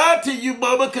 I lied to you,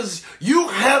 Mama, because you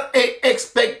have an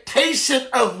expectation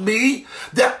of me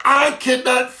that I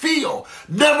cannot feel.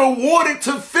 Never wanted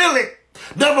to feel it.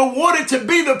 Never wanted to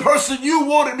be the person you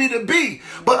wanted me to be.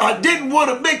 But I didn't want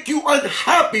to make you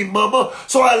unhappy, Mama.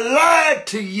 So I lied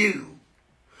to you.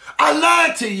 I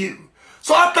lied to you.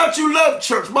 So I thought you loved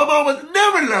church. My mama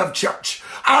never loved church.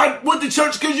 I went to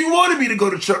church because you wanted me to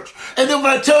go to church. And then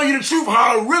when I tell you the truth,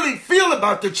 how I really feel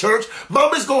about the church,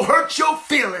 Mama's going to hurt your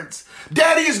feelings.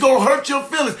 Daddy is going to hurt your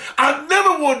feelings. I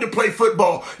never wanted to play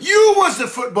football. You was the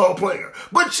football player.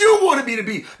 But you wanted me to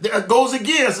be. That goes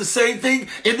again. It's the same thing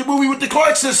in the movie with the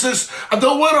Clark sisters. I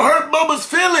don't want to hurt Mama's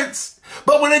feelings.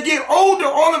 But when I get older,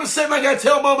 all of a sudden I got to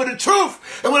tell Mama the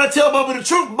truth. And when I tell Mama the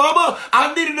truth, Mama,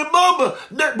 I needed a mama,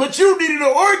 but you needed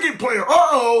an organ player.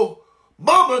 Uh-oh.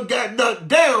 Mama got knocked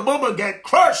down. Mama got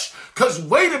crushed. Because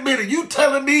wait a minute, you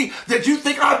telling me that you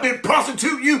think I've been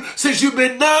prostituting you since you've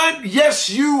been 9? Yes,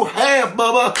 you have,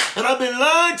 Mama. And I've been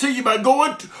lying to you by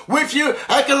going with you,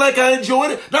 acting like I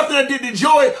enjoyed it. Not that I didn't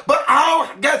enjoy it, but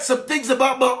I got some things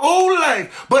about my own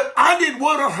life. But I didn't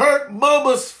want to hurt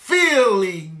Mama's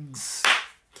feelings.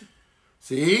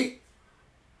 See?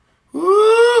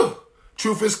 Woo!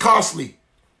 Truth is costly.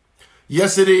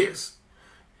 Yes, it is.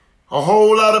 A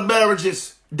whole lot of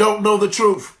marriages don't know the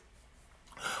truth.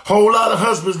 Whole lot of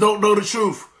husbands don't know the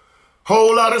truth.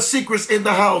 Whole lot of secrets in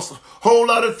the house. Whole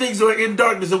lot of things are in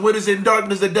darkness. And when it's in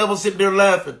darkness, the devil's sitting there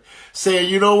laughing, saying,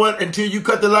 you know what? Until you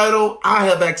cut the light on, I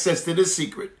have access to this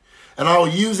secret. And I'll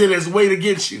use it as weight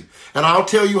against you. And I'll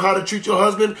tell you how to treat your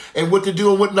husband and what to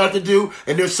do and what not to do.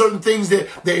 And there's certain things that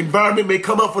the environment may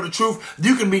come up for the truth.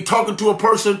 You can be talking to a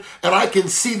person and I can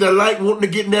see the light wanting to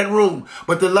get in that room.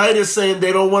 But the light is saying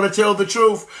they don't want to tell the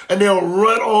truth. And they'll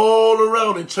run all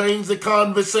around and change the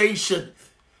conversation.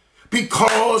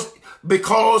 Because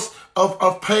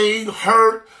of pain,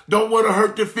 hurt, don't want to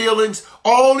hurt their feelings,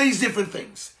 all these different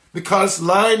things. Because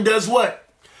lying does what?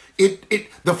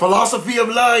 The philosophy of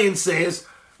lying says,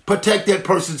 protect that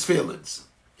person's feelings.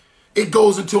 It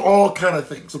goes into all kind of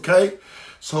things, okay?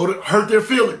 So to hurt their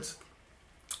feelings.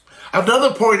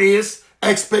 Another point is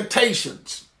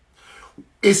expectations.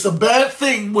 It's a bad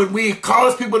thing when we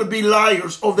cause people to be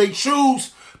liars or they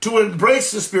choose to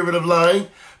embrace the spirit of lying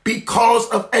because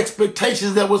of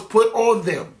expectations that was put on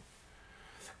them.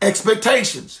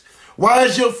 Expectations. Why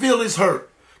is your feelings hurt?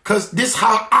 Because this is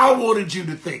how I wanted you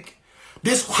to think.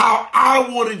 This is how I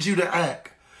wanted you to act.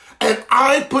 And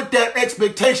I put that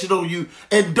expectation on you,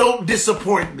 and don't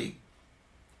disappoint me.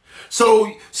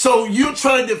 So you're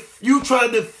trying to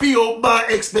feel my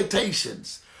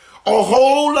expectations. A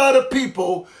whole lot of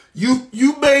people,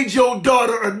 you made your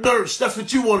daughter a nurse. That's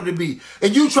what you wanted to be.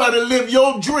 And you try to live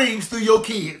your dreams through your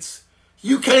kids.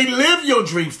 You can't live your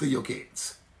dreams through your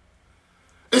kids.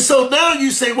 And so now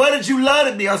you say, why did you lie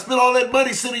to me? I spent all that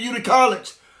money sending you to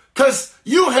college. Because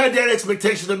you had that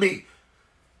expectation of me.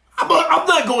 I'm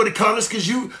not going to college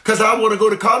because I want to go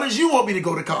to college. You want me to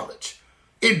go to college.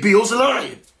 It builds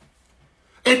lying.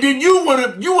 And then you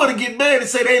want to get mad and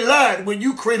say they lied when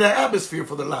you create an atmosphere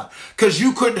for the lie. Because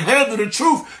you couldn't handle the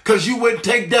truth because you wouldn't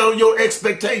take down your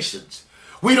expectations.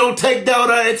 We don't take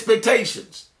down our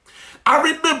expectations. I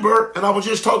remember, and I was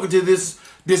just talking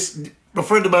to a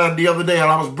friend of mine the other day,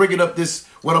 and I was bringing up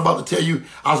what I'm about to tell you,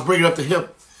 I was bringing it up to him.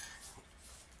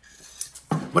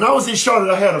 When I was in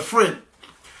Charlotte, I had a friend,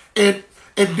 and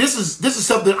this is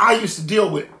something I used to deal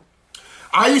with.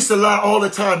 I used to lie all the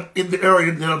time in the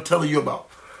area that I'm telling you about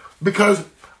because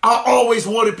I always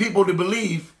wanted people to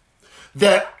believe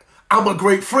that I'm a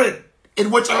great friend,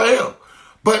 in which I am.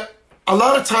 But a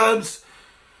lot of times,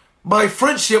 my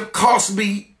friendship cost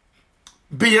me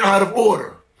being out of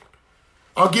order.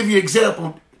 I'll give you an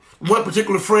example. One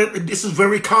particular friend, and this is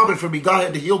very common for me. God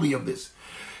had to heal me of this.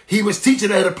 He was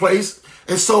teaching at a place,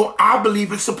 and so I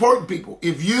believe in supporting people.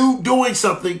 If you doing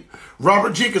something,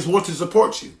 Robert Jenkins wants to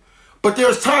support you. But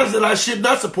there's times that I should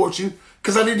not support you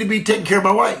because I need to be taking care of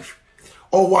my wife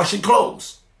or washing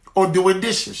clothes or doing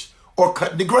dishes or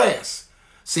cutting the grass.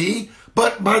 See?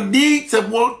 But my need to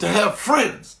want to have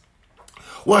friends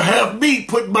will have me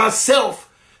put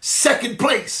myself second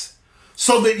place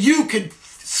so that you can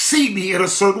see me in a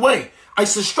certain way. I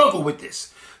used to struggle with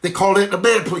this. They call it a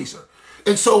man pleaser.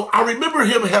 And so I remember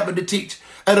him having to teach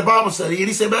at a Bible study. And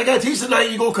he said, man, I got to teach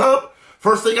tonight. You going to come?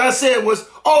 First thing I said was,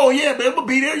 oh, yeah, man, I'm going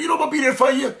to be there. You know I'm going to be there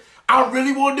for you. I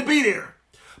really wanted to be there.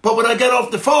 But when I got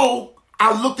off the phone,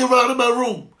 I looked around in my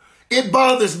room. It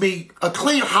bothers me. A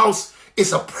clean house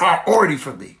is a priority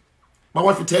for me. My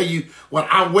wife will tell you, when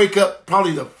I wake up,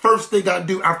 probably the first thing I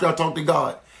do after I talk to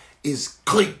God is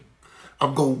clean.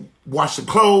 I'm going to wash some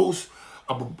clothes.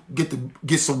 I'm going to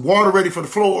get some water ready for the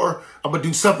floor. I'm going to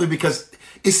do something because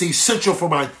it's essential for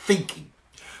my thinking.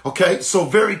 Okay, so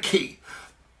very key.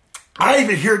 I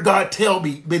even hear God tell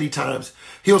me many times,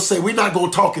 he'll say, we're not going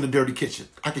to talk in the dirty kitchen.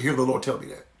 I can hear the Lord tell me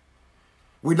that.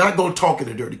 We're not going to talk in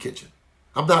the dirty kitchen.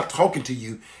 I'm not talking to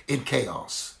you in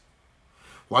chaos.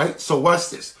 Right? So watch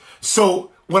this.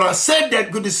 So when I said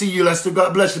that, good to see you, Lester.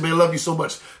 God bless you, man. Love you so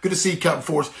much. Good to see you, Captain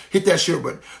Forrest. Hit that share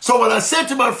button. So when I said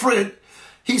to my friend,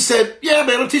 he said, yeah,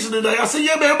 man, I'm teaching tonight. I said,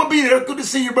 yeah, man, I'm going to be there. Good to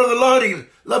see you, Brother Lonnie.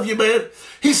 Love you, man.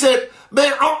 He said,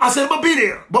 man, I said, I'm going to be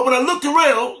there. But when I looked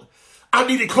around, I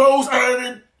needed clothes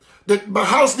ironing. My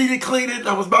house needed cleaning.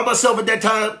 I was by myself at that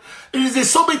time. And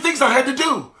there's so many things I had to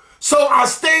do. So I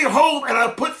stayed home and I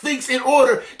put things in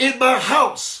order in my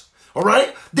house, all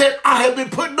right, that I had been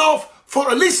putting off for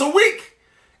at least a week.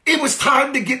 It was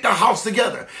time to get the house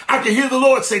together. I could hear the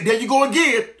Lord say, there you go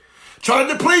again, trying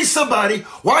to please somebody.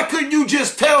 Why couldn't you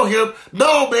just tell him,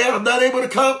 no, man, I'm not able to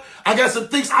come. I got some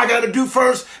things I got to do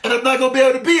first, and I'm not going to be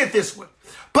able to be at this one.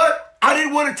 But I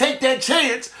didn't want to take that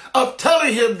chance of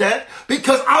telling him that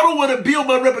because I don't want to build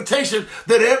my reputation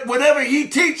that whenever he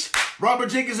teach, Robert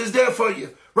Jenkins is there for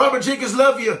you. Robert Jenkins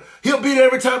love you. He'll be there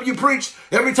every time you preach,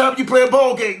 every time you play a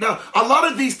ball game. Now, a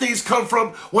lot of these things come from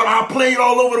when I played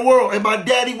all over the world and my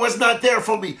daddy was not there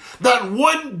for me. Not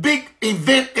one big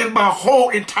event in my whole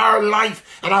entire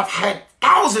life, and I've had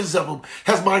thousands of them,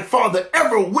 has my father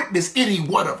ever witnessed any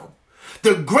one of them.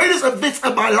 The greatest events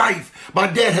of my life, my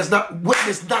dad has not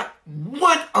witnessed not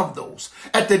one of those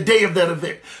at the day of that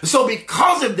event. So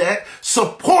because of that,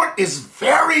 support is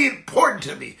very important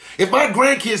to me. If my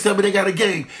grandkids tell me they got a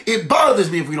game, it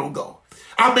bothers me if we don't go.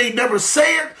 I may never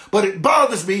say it, but it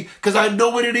bothers me because I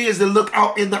know what it is to look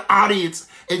out in the audience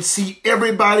and see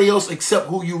everybody else except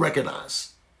who you recognize.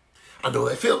 I know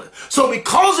that feeling. So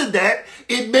because of that,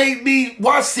 it made me,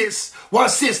 watch this,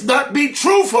 not be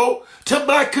truthful to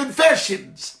my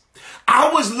confessions.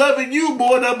 I was loving you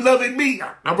more than I'm loving me.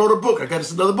 I wrote a book. I got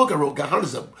this another book I wrote. Got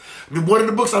hundreds of them. I mean, one of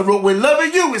the books I wrote, When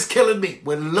Loving You Is Killing Me.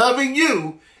 When loving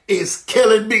you is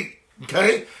killing me.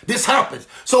 Okay? This happens.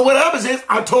 So what happens is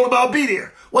I told him I'll be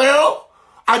there. Well,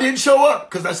 I didn't show up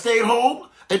because I stayed home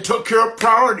and took care of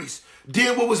priorities.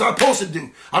 Did what was I supposed to do.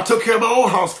 I took care of my own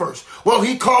house first. Well,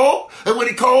 he called, and when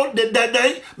he called that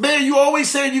day, man, you always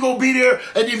saying you're going to be there,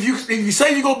 and if you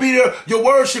say you're going to be there, your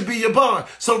word should be your bond.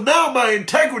 So now my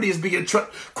integrity is being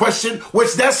questioned,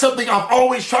 which that's something I've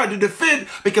always tried to defend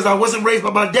because I wasn't raised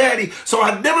by my daddy. So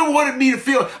I never wanted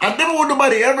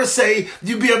nobody to ever say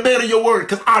you be a man of your word,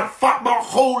 because I fought my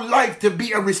whole life to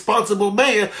be a responsible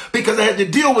man because I had to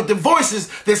deal with the voices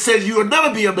that said you will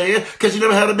never be a man because you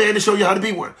never had a man to show you how to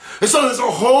be one. And so there's a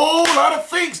whole lot of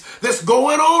things that's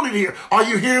going on in here. Are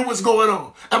you hearing what's going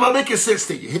on? Am I making sense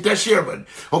to you? Hit that share button.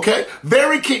 Okay?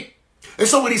 Very key. And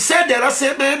so when he said that, I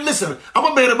said, man, listen,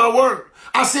 I'm a man of my word.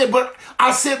 I said, but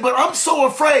I'm so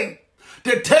afraid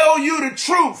to tell you the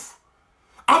truth.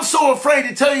 I'm so afraid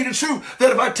to tell you the truth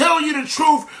that if I tell you the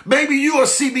truth, maybe you will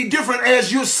see me different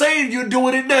as you're saying you're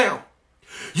doing it now.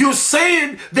 You're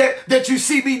saying that you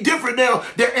see me different now,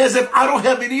 that as if I don't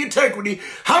have any integrity.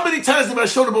 How many times have I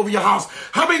showed up over your house?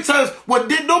 How many times when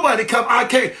did nobody come, I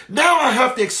came? Now I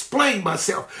have to explain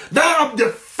myself. Now I'm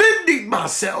defending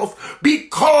myself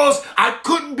because I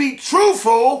couldn't be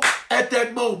truthful at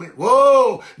that moment.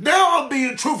 Whoa. Now I'm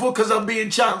being truthful because I'm being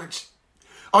challenged.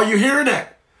 Are you hearing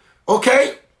that?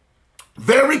 Okay?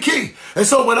 Very key. And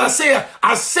so when I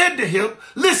said to him,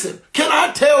 listen, can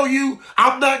I tell you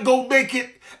I'm not going to make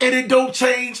it and it don't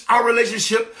change our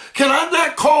relationship? Can I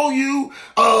not call you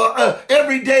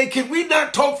every day? Can we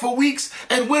not talk for weeks?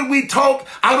 And when we talk,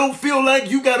 I don't feel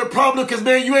like you got a problem because,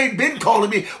 man, you ain't been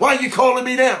calling me. Why are you calling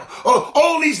me now? Or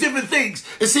all these different things.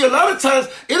 And see, a lot of times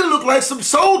it'll look like some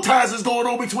soul ties is going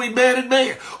on between man and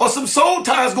man, or some soul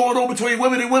ties going on between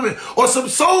women and women, or some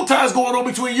soul ties going on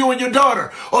between you and your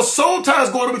daughter, or soul ties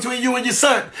going on between you and your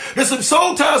son. There's some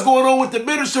soul ties going on with the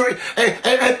ministry and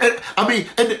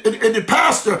the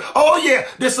pastor. Oh yeah,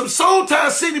 there's some soul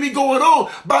ties seem to be going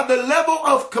on by the level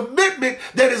of commitment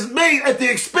that is made at the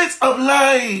expense of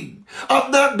lying, of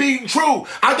not being true.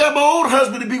 I got my own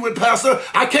husband to be with, Pastor.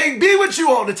 I can't be with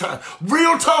you all the time.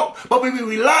 Real talk. But we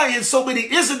rely in so many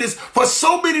incidents for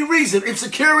so many reasons.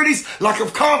 Insecurities, lack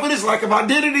of confidence, lack of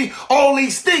identity, all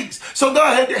these things. So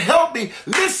God had to help me.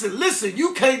 Listen,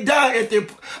 you can't die at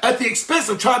the expense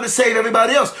of trying to save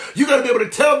everybody else. You got to be able to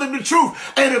tell them the truth.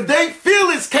 And if they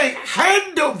feelings can't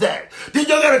handle that, then you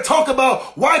got to talk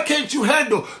about why can't you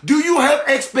handle? Do you have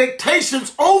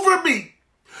expectations over me?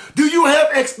 Do you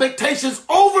have expectations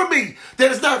over me that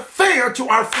is not fair to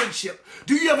our friendship?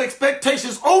 Do you have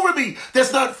expectations over me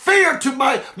that's not fair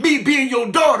to me being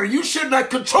your daughter? You should not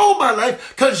control my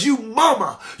life because you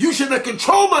mama. You should not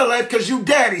control my life because you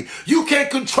daddy. You can't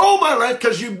control my life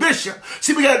because you bishop.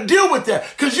 See, we got to deal with that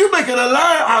because you're making a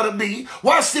liar out of me.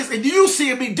 Watch this. And you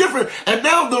seeing me different. And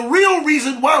now the real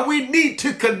reason why we need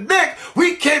to connect,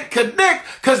 we can't connect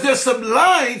because there's some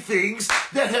lying things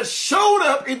that has showed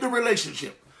up in the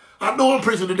relationship. I know I'm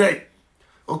preaching today.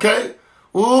 Okay?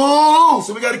 Ooh,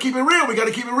 so we got to keep it real. We got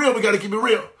to keep it real. We got to keep it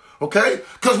real. Okay?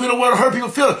 Because we don't want to hurt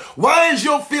people's feelings. Why is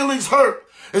your feelings hurt?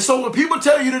 And so when people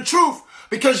tell you the truth,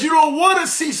 because you don't want to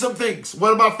see some things.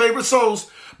 One of my favorite songs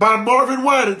by Marvin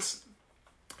Winans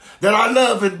that I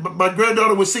love, and my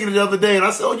granddaughter was singing it the other day, and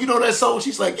I said, oh, you know that song?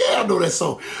 She's like, yeah, I know that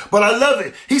song. But I love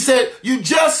it. He said, you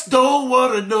just don't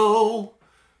want to know.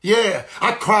 Yeah,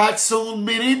 I cried so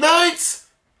many nights.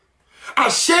 I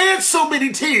shed so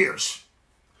many tears.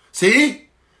 See?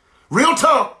 Real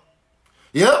talk.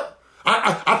 Yep.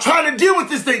 I tried to deal with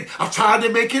this thing. I tried to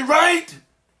make it right.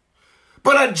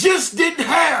 But I just didn't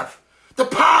have the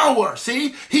power.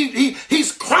 See?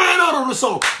 He's crying out on the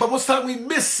song. But most time we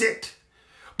miss it.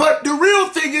 But the real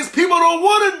thing is people don't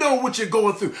want to know what you're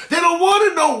going through. They don't want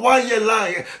to know why you're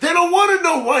lying. They don't want to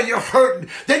know why you're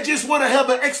hurting. They just want to have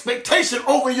an expectation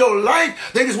over your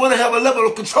life. They just want to have a level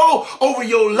of control over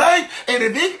your life. And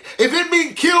if it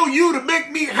means kill you to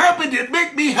make me happy, then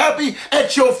make me happy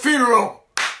at your funeral.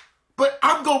 But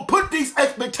I'm going to put these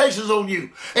expectations on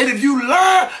you. And if you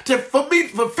lie for me to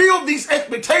fulfill these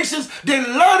expectations, then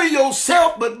lie to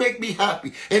yourself, but make me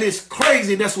happy. And it's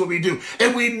crazy. That's what we do.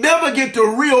 And we never get the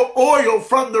real oil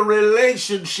from the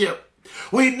relationship.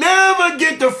 We never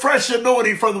get the fresh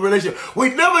anointing from the relationship.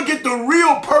 We never get the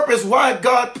real purpose why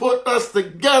God put us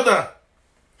together.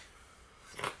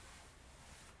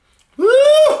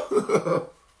 Woo!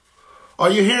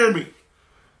 Are you hearing me?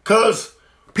 Because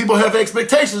people have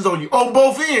expectations on you on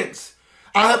both ends.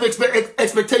 I have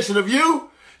expectation of you.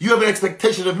 You have an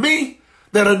expectation of me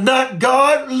that are not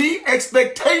godly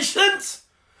expectations.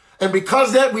 And because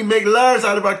of that, we make liars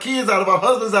out of our kids, out of our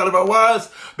husbands, out of our wives,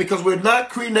 because we're not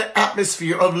creating an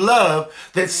atmosphere of love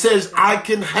that says, I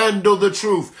can handle the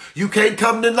truth. You can't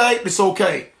come tonight. It's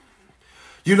okay.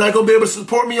 You're not going to be able to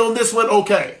support me on this one.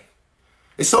 Okay.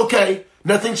 It's okay.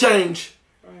 Nothing changed.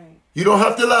 Right. You don't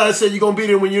have to lie and say you're going to be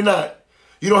there when you're not.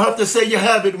 You don't have to say you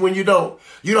have it when you don't.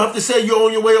 You don't have to say you're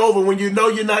on your way over when you know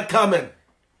you're not coming.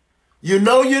 You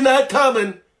know you're not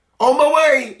coming. On my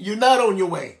way, you're not on your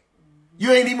way.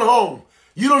 You ain't even home.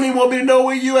 You don't even want me to know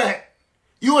where you at.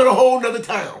 You in a whole nother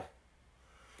town.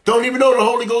 Don't even know the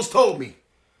Holy Ghost told me.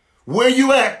 Where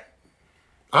you at?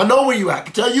 I know where you at. I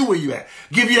can tell you where you at.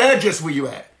 Give you address where you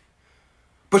at.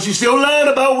 But you still lying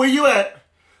about where you at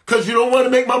because you don't want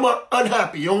to make mama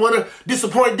unhappy. You don't want to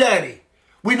disappoint daddy.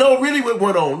 We know really what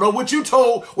went on. No, what you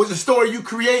told was a story you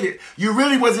created. You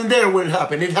really wasn't there when it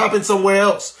happened. It happened somewhere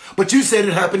else. But you said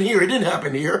it happened here. It didn't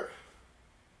happen here.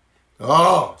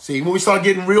 Oh, see, when we start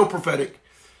getting real prophetic,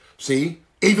 see,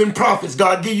 even prophets,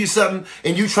 God give you something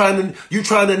and you trying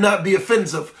to not be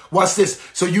offensive. Watch this.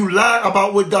 So you lie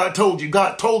about what God told you.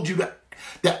 God told you that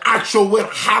the actual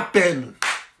what happened.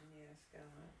 Yes, God.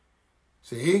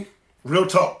 See, real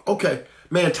talk. Okay,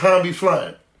 man, time be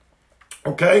flying.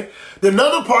 Okay. The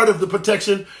another part of the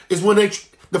protection is when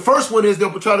the first one is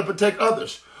they'll try to protect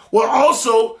others. Well,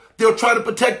 also they'll try to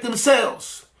protect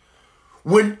themselves.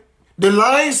 When the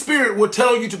lying spirit will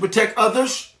tell you to protect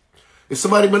others, if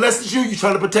somebody molested you, you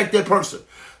try to protect that person.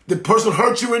 The person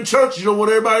hurt you in church, you don't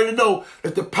want everybody to know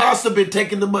that the pastor been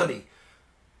taking the money.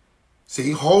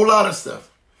 See, a whole lot of stuff.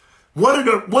 One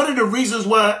of the reasons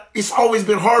why it's always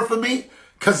been hard for me,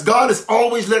 because God has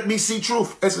always let me see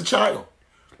truth as a child.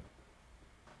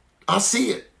 I see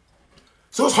it.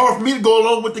 So it's hard for me to go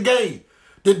along with the game.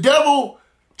 The devil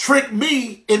tricked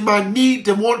me in my need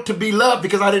to want to be loved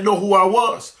because I didn't know who I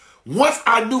was. Once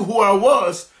I knew who I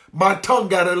was, my tongue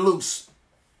got loose.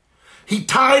 He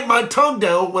tied my tongue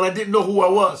down when I didn't know who I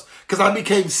was because I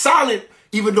became silent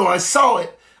even though I saw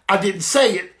it. I didn't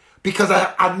say it because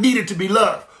I needed to be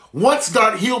loved. Once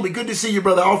God healed me, good to see you,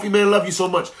 brother Alfie, man, love you so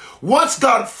much. Once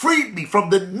God freed me from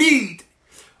the need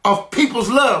of people's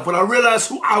love, when I realized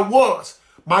who I was,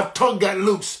 my tongue got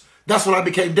loose. That's when I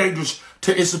became dangerous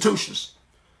to institutions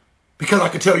because I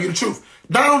could tell you the truth.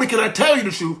 Not only can I tell you the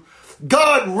truth,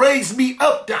 God raised me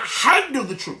up to handle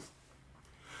the truth.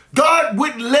 God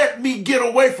wouldn't let me get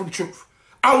away from truth.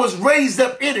 I was raised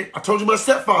up in it. I told you my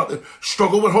stepfather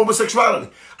struggled with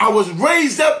homosexuality. I was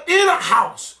raised up in a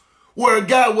house where a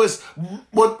guy was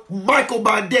Michael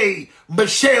by day,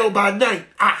 Michelle by night.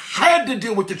 I had to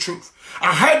deal with the truth.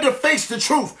 I had to face the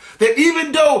truth that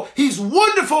even though he's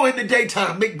wonderful in the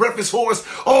daytime, make breakfast for us,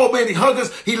 oh man, he hug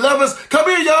us, he love us, come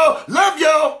here y'all, love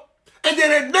y'all. And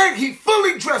then at night, he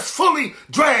fully dressed, fully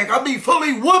drag,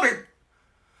 fully woman.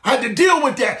 I had to deal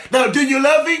with that. Now, do you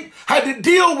love him? I had to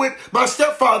deal with my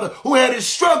stepfather who had his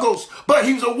struggles, but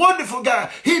he was a wonderful guy.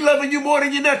 He loving you more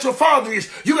than your natural father is.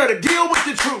 You got to deal with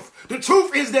the truth. The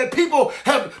truth is that people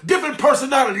have different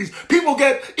personalities. People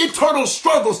get internal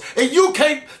struggles, and you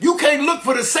can't look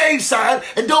for the saved side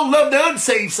and don't love the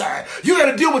unsaved side. You got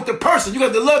to deal with the person. You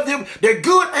got to love them. They're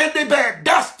good and they're bad.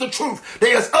 That's the truth.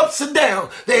 There's ups and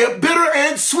downs. They are bitter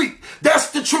and sweet. That's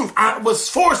the truth. I was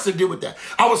forced to deal with that.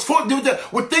 I was forced to deal with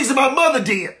that with things that my mother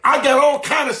did. I got all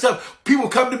kind of stuff. People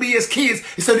come to me as kids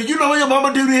and say, do you know your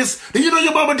mama do this? Do you know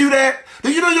your mama do that?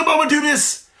 Do you know your mama do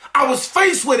this? I was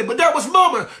faced with it, but that was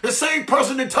mama. The same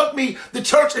person that took me to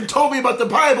church and told me about the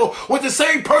Bible was the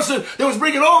same person that was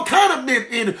bringing all kind of men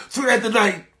in throughout the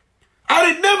night. I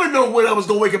didn't never know when I was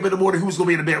going to wake up in the morning who was going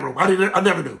to be in the bedroom. I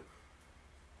never knew.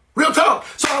 Real talk.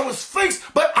 So I was faced,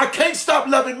 but I can't stop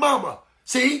loving mama.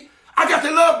 See? I got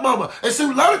to love mama. And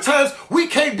so a lot of times we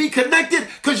can't be connected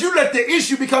because you let the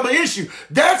issue become an issue.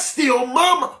 That's still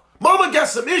mama. Mama got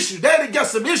some issues. Daddy got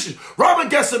some issues. Robert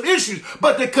got some issues.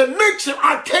 But the connection,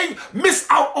 I can't miss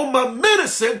out on my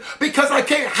medicine because I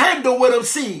can't handle what I'm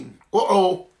seeing.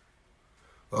 Uh-oh.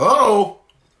 Uh-oh.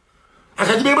 I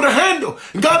got to be able to handle.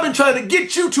 And God been trying to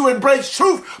get you to embrace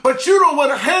truth, but you don't want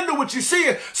to handle what you're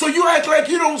seeing. So you act like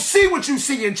you don't see what you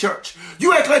see in church.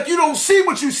 You act like you don't see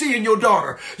what you see in your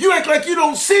daughter. You act like you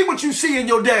don't see what you see in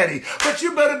your daddy. But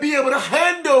you better be able to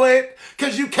handle it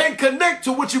because you can't connect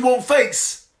to what you won't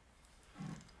face.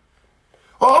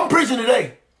 Oh, I'm preaching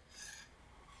today.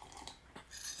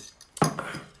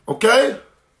 Okay?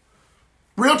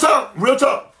 Real talk. Real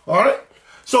talk. All right?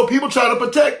 So people try to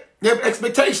protect their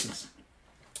expectations.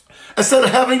 Instead of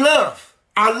having love.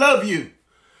 I love you.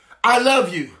 I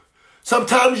love you.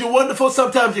 Sometimes you're wonderful.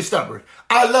 Sometimes you're stubborn.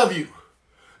 I love you.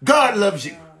 God loves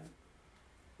you.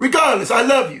 Regardless, I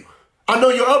love you. I know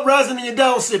you're uprising and you're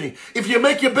down sitting. If you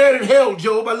make your bed in hell,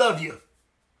 Job, I love you.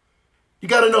 You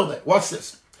got to know that. Watch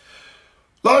this.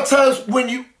 A lot of times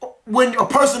when a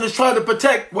person is trying to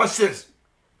protect, watch this.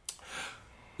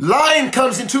 Lying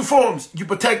comes in two forms. You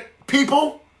protect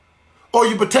people or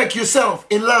you protect yourself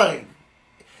in lying.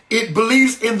 It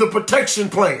believes in the protection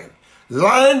plan.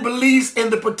 Lying believes in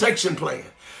the protection plan.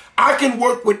 I can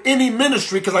work with any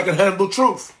ministry because I can handle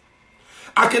truth.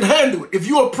 I can handle it. If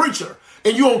you're a preacher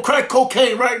and you're on crack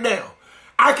cocaine right now,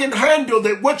 I can handle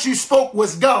that what you spoke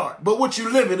was God, but what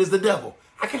you live in is the devil.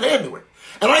 I can handle it.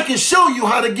 And I can show you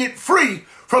how to get free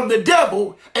from the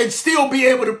devil and still be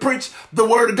able to preach the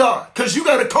word of God. Because you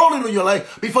got a calling on your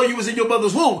life before you was in your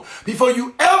mother's womb. Before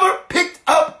you ever picked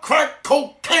up crack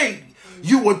cocaine,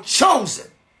 you were chosen.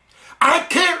 I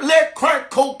can't let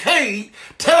crack cocaine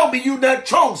tell me you're not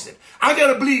chosen. I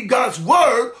got to believe God's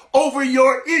word over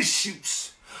your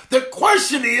issues. The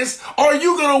question is, are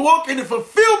you going to walk in the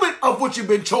fulfillment of what you've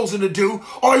been chosen to do?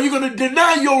 Or are you going to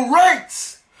deny your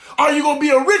rights? Are you going to be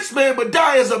a rich man but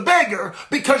die as a beggar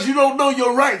because you don't know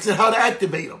your rights and how to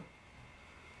activate them?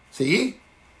 See,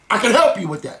 I can help you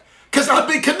with that. Because I've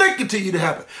been connected to you to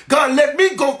happen. God let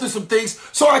me go through some things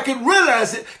so I can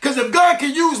realize it. Because if God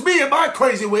can use me in my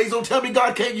crazy ways, don't tell me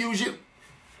God can't use you.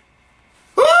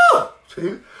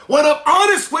 See? When I'm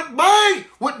honest with my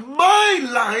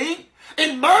lying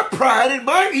and my pride and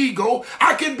my ego,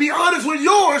 I can be honest with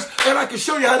yours and I can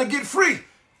show you how to get free.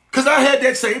 Because I had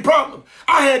that same problem.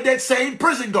 I had that same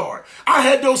prison guard. I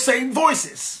had those same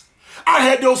voices. I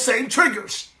had those same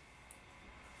triggers.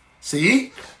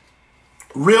 See?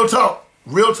 Real talk.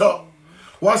 Real talk.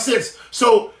 Watch this.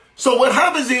 So what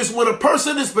happens is when a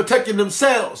person is protecting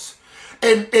themselves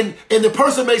and the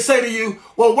person may say to you,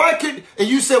 well, why could, and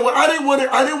you say, well, I didn't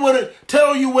want to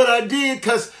tell you what I did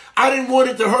because I didn't want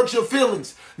it to hurt your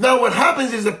feelings. Now what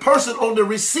happens is a person on the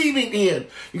receiving end,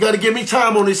 you got to give me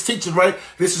time on this teaching, right?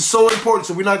 This is so important,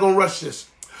 so we're not going to rush this.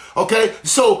 Okay,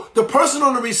 so the person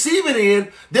on the receiving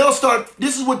end, they'll start,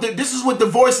 this is what the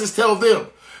voices tell them.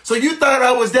 So you thought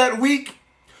I was that weak?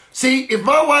 See, if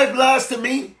my wife lies to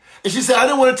me and she said, I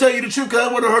didn't want to tell you the truth because I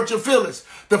didn't want to hurt your feelings.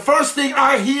 The first thing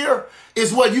I hear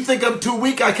is what, you think I'm too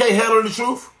weak? I can't handle the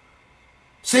truth?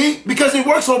 See, because it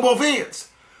works on both ends.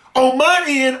 On my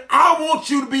end, I want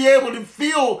you to be able to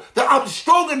feel that I'm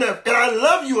strong enough and I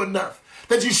love you enough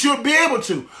that you should be able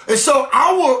to. And so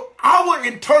I will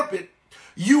interpret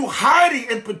you hiding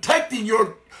and protecting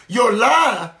your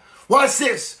lie, watch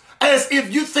this, as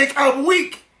if you think I'm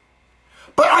weak.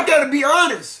 But I got to be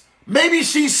honest. Maybe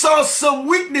she saw some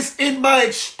weakness in my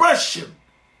expression.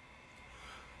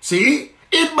 See?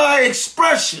 In my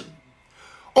expression.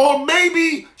 Or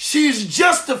maybe she's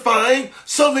justifying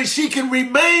so that she can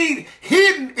remain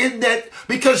hidden in that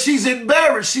because she's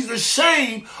embarrassed. She's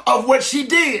ashamed of what she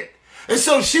did. And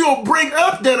so she'll bring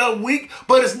up that I'm weak,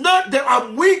 but it's not that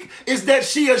I'm weak, it's that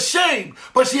she ashamed.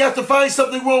 But she has to find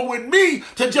something wrong with me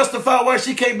to justify why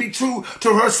she can't be true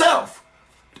to herself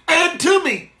and to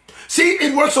me. See,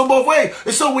 it works on both ways.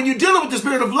 And so when you're dealing with the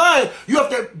spirit of lying, you have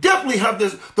to definitely have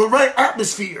the right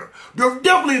atmosphere,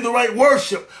 definitely the right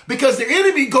worship, because the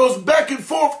enemy goes back and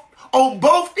forth on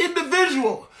both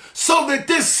individuals so that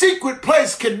this secret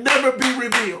place can never be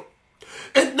revealed.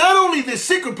 And not only this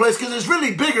secret place, because it's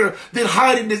really bigger than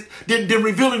hiding this, than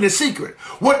revealing the secret.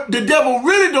 What the devil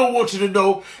really don't want you to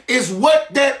know is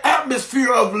what that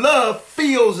atmosphere of love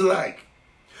feels like.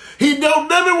 He don't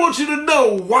never want you to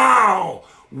know, wow,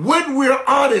 when we're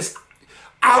honest,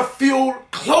 I feel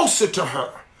closer to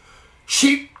her.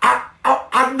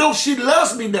 I know she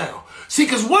loves me now. See,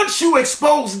 because once you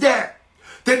expose that,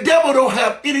 the devil don't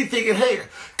have anything in hand.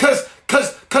 Because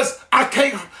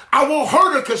I won't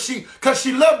hurt her because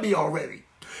she loved me already.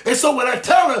 And so when I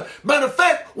tell her, matter of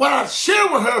fact, when I share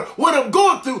with her what I'm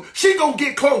going through, she gonna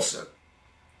get closer.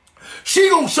 She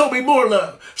gonna show me more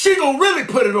love. She gonna really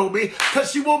put it on me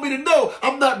because she want me to know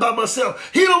I'm not by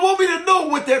myself. He don't want me to know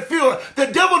what that feels like. The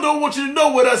devil don't want you to know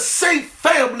what a safe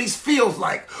family feels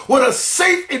like, what a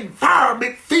safe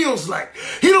environment feels like.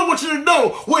 He don't want you to know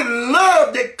what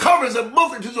love that covers a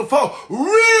multitude of faults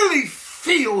really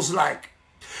feels like.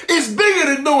 It's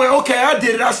bigger than knowing, okay, I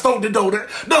did it, I stole the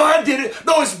donut. No, I did it.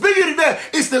 No, it's bigger than that.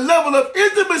 It's the level of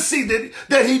intimacy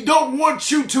that he don't want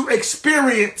you to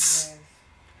experience.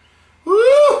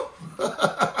 Woo!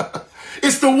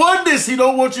 It's the oneness he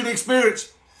don't want you to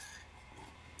experience.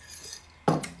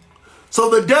 So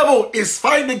the devil is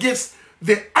fighting against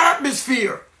the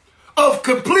atmosphere of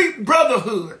complete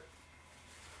brotherhood.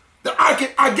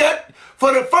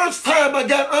 For the first time, I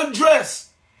got undressed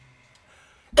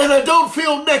and I don't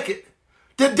feel naked.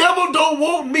 The devil don't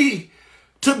want me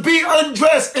to be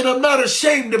undressed and I'm not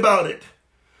ashamed about it.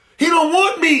 He don't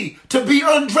want me to be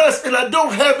undressed and I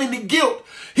don't have any guilt.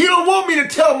 He don't want me to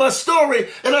tell my story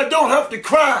and I don't have to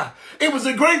cry. It was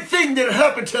a great thing that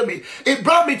happened to me. It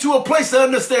brought me to a place to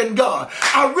understand God.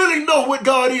 I really know what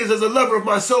God is as a lover of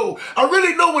my soul. I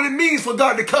really know what it means for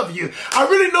God to cover you. I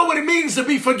really know what it means to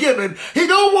be forgiven. He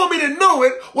don't want me to know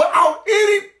it without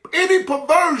any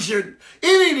perversion,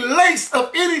 any lace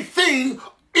of anything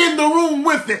in the room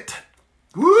with it.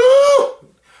 Woo!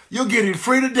 You're getting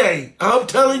free today. I'm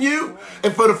telling you.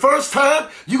 And for the first time,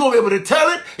 you're going to be able to tell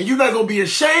it and you're not going to be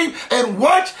ashamed. And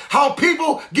watch how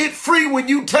people get free when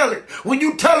you tell it. When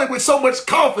you tell it with so much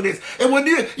confidence. And when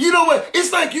you know what?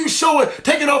 It's like you show it,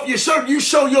 taking off your shirt, and you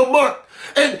show your mark.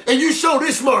 And you show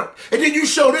this mark. And then you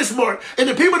show this mark. And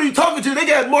the people that you're talking to, they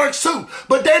got marks too.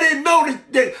 But they didn't know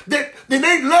that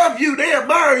they love you. They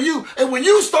admire you. And when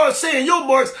you start saying your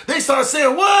marks, they start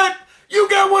saying, what? You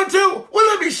got one too? Well,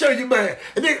 let me show you mine.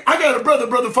 And then I got a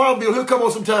brother Farmville. He'll come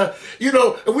on sometime,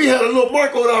 and we had a little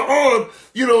mark on our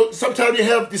arm. Sometimes you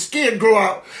have the skin grow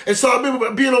out. And so I remember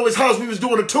being on his house. We was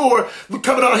doing a tour. We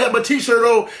coming out, I had my t-shirt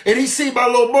on, and he seen my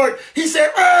little mark. He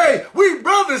said, hey, we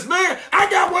brothers, man. I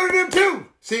got one of them too.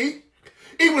 See?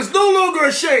 He was no longer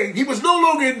ashamed. He was no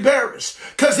longer embarrassed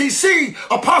because he seen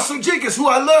Apostle Jenkins, who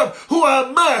I love, who I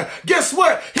admire. Guess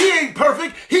what? He ain't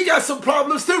perfect. He got some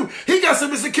problems too. He got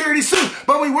some insecurities too,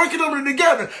 but we working on it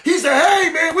together. He said,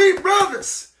 hey, man, we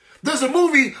brothers. There's a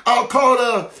movie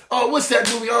called, what's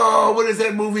that movie? Oh, what is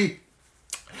that movie?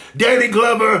 Danny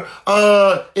Glover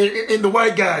and the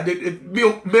white guy,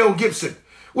 Mel Gibson.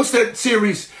 What's that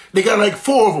series? They got like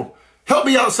 4 of them. Help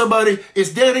me out, somebody. It's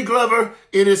Danny Glover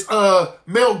and it's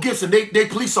Mel Gibson. They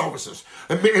police officers.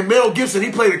 And Mel Gibson,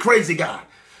 he played a crazy guy.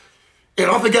 And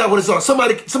I forgot what it's on.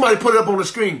 Somebody put it up on the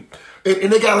screen.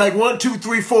 And they got like 1, 2,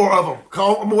 3, 4 of them.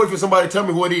 I'm gonna wait for somebody to tell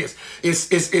me who it is.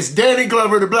 It's Danny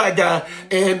Glover, the black guy,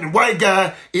 and the white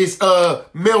guy is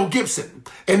Mel Gibson.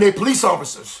 And they police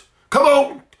officers.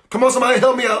 Come on, somebody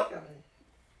help me out.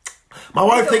 My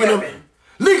wife taking them.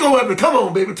 Legal weapon. Come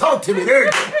on, baby. Talk to me. There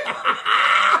you go.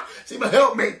 See my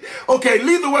helpmate. Okay,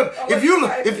 Lethal Weapon.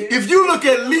 If you look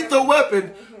at Lethal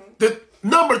Weapon, the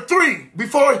number 3,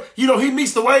 before he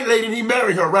meets the white lady and he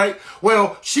married her, right?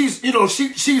 Well, she's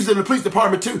she's in the police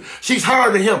department too. She's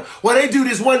higher than him. Well, they do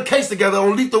this one case together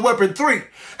on Lethal Weapon 3,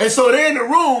 and so they're in the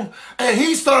room, and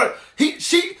he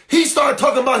started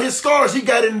talking about his scars he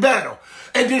got in battle.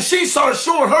 And then she started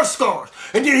showing her scars.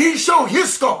 And then he showed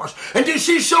his scars. And then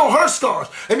she showed her scars.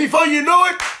 And before you know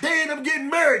it, they end up getting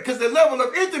married because the level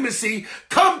of intimacy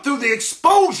come through the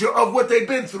exposure of what they've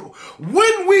been through.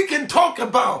 When we can talk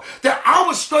about that I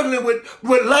was struggling with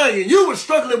lying, you were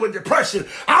struggling with depression,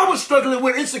 I was struggling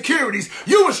with insecurities,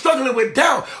 you were struggling with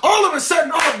doubt, all of a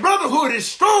sudden our brotherhood is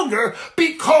stronger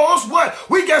because what?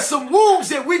 We got some wounds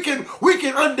that we can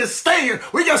understand.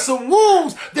 We got some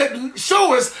wounds that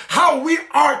show us how we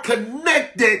are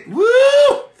connected. Woo!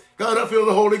 God, I feel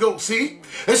the Holy Ghost, see?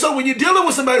 And so when you're dealing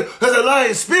with somebody who has a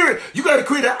lying spirit, you got to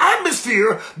create an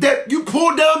atmosphere that you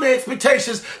pull down their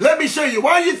expectations. Let me show you.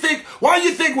 Why you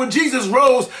think when Jesus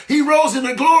rose, he rose in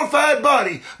a glorified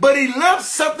body, but he left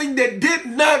something that did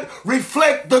not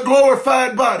reflect the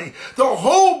glorified body. The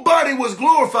whole body was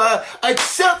glorified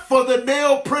except for the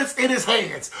nail prints in his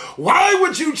hands. Why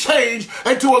would you change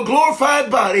into a glorified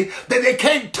body that they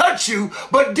can't touch you,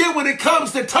 but then when it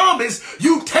comes to Thomas,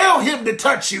 you tell him to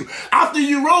touch you after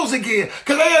you rose again?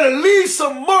 Because I got to leave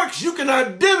some marks you can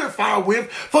identify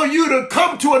with for you to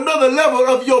come to another level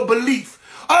of your belief,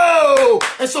 Oh,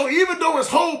 and so even though his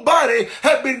whole body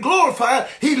had been glorified,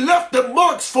 he left the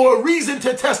marks for a reason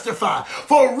to testify,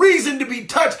 for a reason to be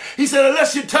touched. He said,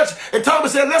 unless you touch, and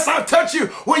Thomas said, unless I touch you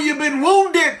where you've been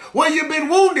wounded,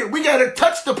 we got to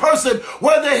touch the person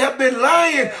where they have been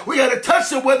lying. We got to touch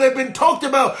them where they've been talked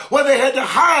about, where they had to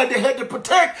hide, they had to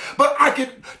protect. But I can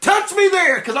touch me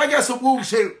there because I got some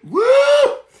wounds here. Woo!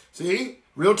 See?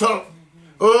 Real talk.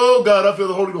 Oh, God, I feel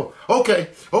the Holy Ghost.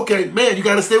 Okay, man, you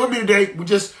got to stay with me today. We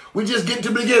just getting to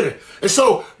the beginning. And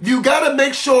so you got to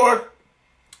make sure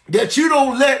that you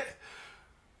don't let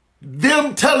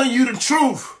them telling you the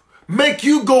truth make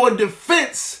you go in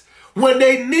defense when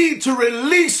they need to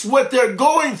release what they're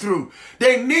going through.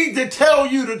 They need to tell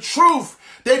you the truth.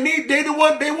 They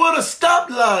want to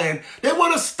stop lying. They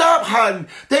want to stop hiding.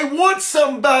 They want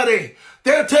somebody.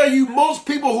 They'll tell you most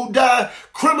people who die,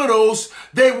 criminals,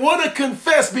 they want to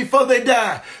confess before they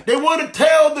die. They want to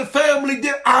tell the family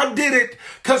that I did it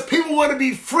because people want to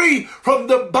be free from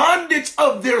the bondage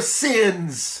of their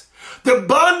sins. The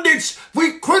bondage,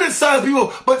 we criticize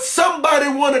people, but somebody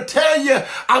want to tell you,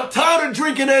 I'm tired of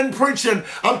drinking and preaching.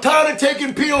 I'm tired of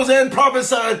taking pills and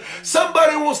prophesying.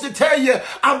 Somebody wants to tell you,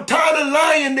 I'm tired of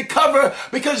lying to cover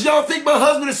because y'all think my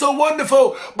husband is so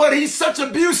wonderful, but he's such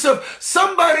abusive.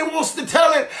 Somebody wants to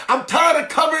tell it, I'm tired of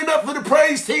covering up for the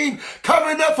praise team,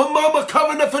 covering up for mama,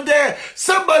 covering up for dad.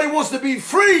 Somebody wants to be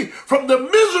free from the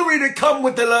misery that come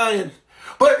with the lying.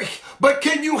 But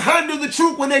can you handle the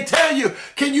truth when they tell you?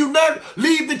 Can you not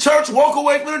leave the church, walk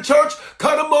away from the church,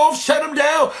 cut them off, shut them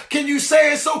down? Can you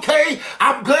say it's okay?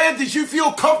 I'm glad that you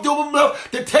feel comfortable enough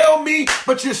to tell me,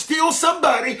 but you're still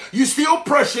somebody. You're still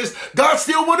precious. God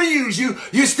still want to use you.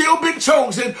 You still been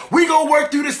chosen. We gonna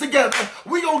work through this together.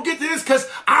 We gonna get to this because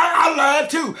I lied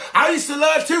too. I used to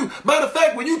lie too. Matter of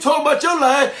fact, when you told about your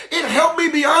lie, it helped me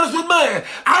be honest with mine.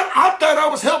 I thought I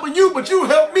was helping you, but you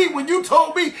helped me when you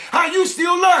told me how you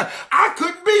still lie. I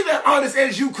couldn't be that honest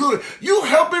as you could. You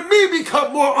helping me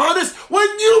become more honest when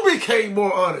you became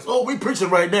more honest. Oh, we preaching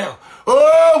right now.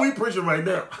 Oh, we preaching right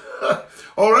now.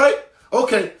 All right?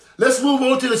 Okay, let's move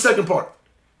on to the second part.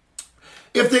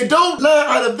 If they don't lie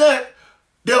out of that,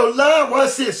 they'll lie,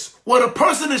 watch this, when a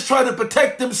person is trying to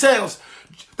protect themselves.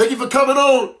 Thank you for coming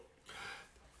on.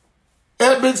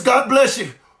 Edmonds, God bless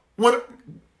you.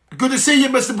 Good to see you,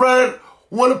 Mr. Brian.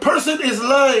 When a person is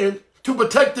lying to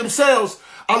protect themselves,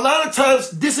 a lot of times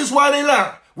this is why they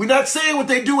lie. We're not saying what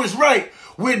they do is right.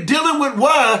 We're dealing with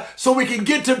why so we can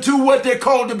get them to what they're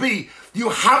called to be. You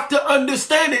have to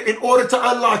understand it in order to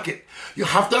unlock it. You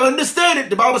have to understand it.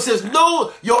 The Bible says,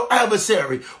 know your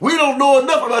adversary. We don't know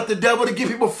enough about the devil to get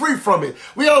people free from it.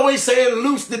 We always say,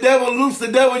 loose the devil, loose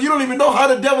the devil. You don't even know how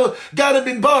the devil got him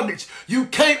in bondage. You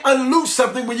can't unloose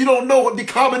something when you don't know what the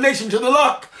combination to the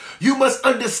lock. You must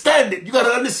understand it. You got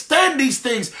to understand these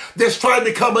things that's trying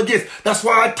to come against. That's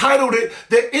why I titled it,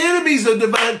 The Enemies of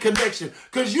Divine Connection.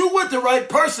 Because you with the right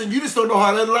person, you just don't know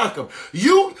how to unlock them.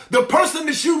 The person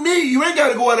that you need, you ain't got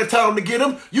to go out of town to get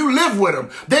them. You live with them.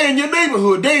 They're in your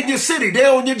neighborhood. They're in your city.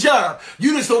 They're on your job.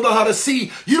 You just don't know how to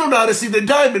see. You don't know how to see the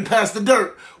diamond past the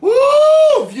dirt. Woo!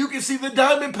 If you can see the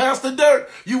diamond past the dirt,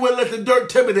 you wouldn't let the dirt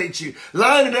intimidate you.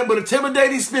 Lying to them with an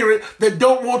intimidating spirit that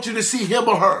don't want you to see him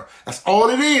or her. That's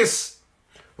all it is.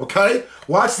 Okay?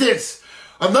 Watch this.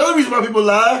 Another reason why people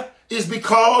lie is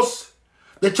because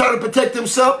they're trying to protect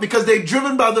themselves because they're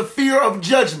driven by the fear of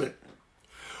judgment.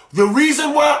 The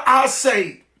reason why I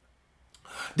say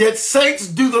that saints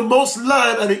do the most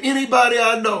lying out of anybody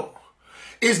I know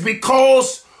is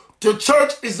because the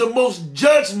church is the most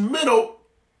judgmental,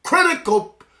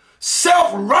 critical,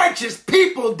 self-righteous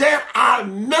people that I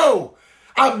know.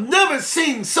 I've never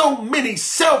seen so many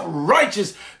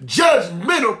self-righteous,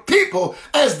 judgmental people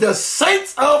as the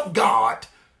saints of God.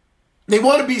 They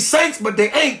want to be saints, but they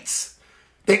ain't.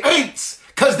 They ain't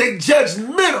because they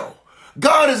judgmental.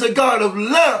 God is a God of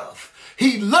love.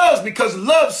 He loves because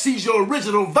love sees your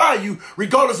original value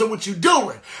regardless of what you're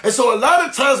doing. And so a lot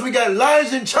of times we got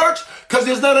lies in church because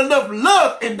there's not enough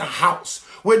love in the house.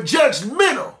 We're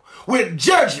judgmental. We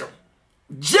judge them.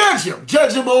 Judge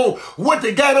them on what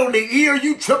they got on their ear.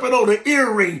 You tripping on the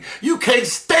earring. You can't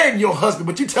stand your husband,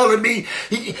 but you telling me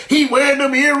he wearing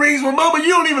them earrings. Well, mama, you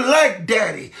don't even like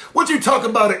daddy. What you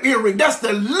talking about an earring? That's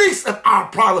the least of our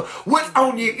problem. What's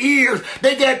on your ears?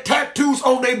 They got tattoos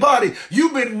on their body.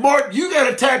 You've been marked. You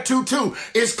got a tattoo too.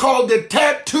 It's called the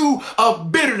tattoo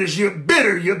of bitterness. You're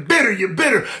bitter. You're bitter. You're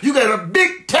bitter. You got a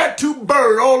big tattoo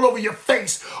bird all over your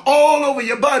face, all over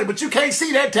your body, but you can't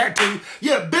see that tattoo.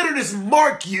 Yeah, bitterness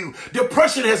marked you.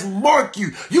 Depression has marked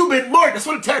you. You've been marked. That's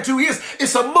what a tattoo is.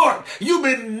 It's a mark. You've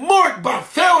been marked by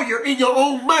failure in your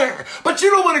own mind, but you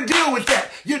don't want to deal with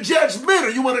that. You're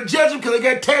judgmental. You want to judge them because they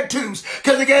got tattoos,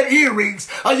 because they got earrings,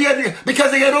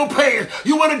 because they got no pants.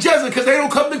 You want to judge them because they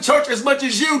don't come to church as much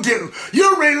as you do.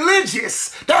 You're religious.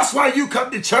 That's why you come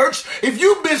to church. If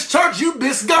you miss church, you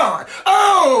miss God.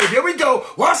 Oh, there we go.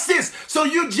 Watch this. So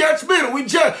you're judgmental. We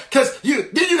judge because then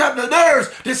you have the nerves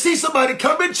to see somebody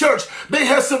come in church. They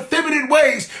have some feminine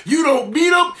ways. You don't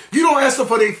meet them. You don't ask them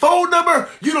for their phone number.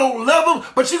 You don't love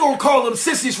them, but you're going to call them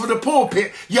sissies from the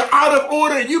pulpit. You're out of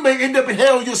order and you may end up in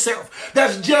hell yourself.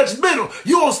 That's judgmental.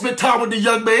 You won't spend time with the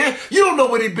young man. You don't know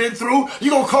what he's been through.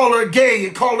 You're going to call her gay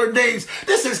and call her names.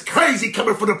 This is crazy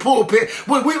coming from the pulpit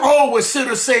when we always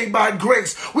sinners saved by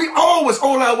grace. We always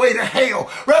on our way to hell.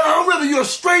 Whether you're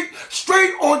straight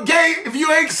or gay, if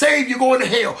you ain't saved, you're going to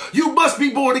hell. You must be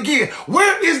born again.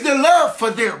 Where is the love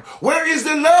for them? Where is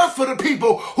the love for the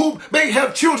people who may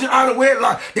have children out of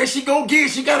wedlock? There she go again.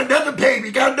 She got another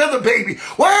baby.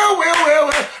 Well.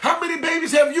 How many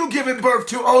babies have you given birth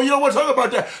to? Oh, you don't want to talk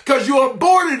about that because you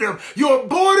aborted them. You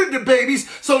aborted the babies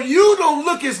so you don't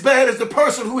look as bad as the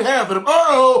person who having them.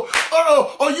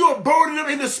 Or you aborted them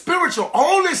in the spiritual.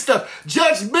 All this stuff.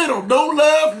 Judgmental. No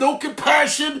love, no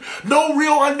compassion, no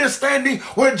real understanding.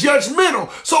 We're judgmental.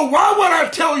 So why would I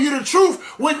tell you the truth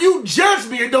when you judge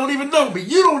me and don't even know me?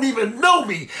 You don't even know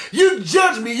me. You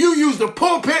judge me. You use the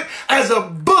pulpit as a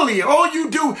bully. All you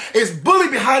do is bully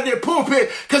behind that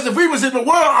pulpit because if we was in the world,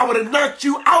 I would have knocked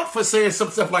you out for saying some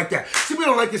stuff like that. See, we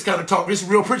don't like this kind of talk. This is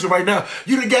real preacher right now.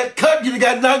 You done got cut, you done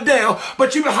got knocked down,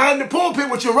 but you behind the pulpit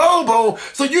with your robe on,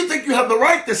 so you think you have the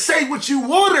right to say what you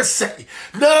want to say.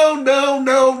 No.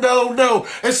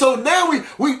 And so now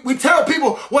we tell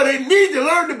people, well, they need to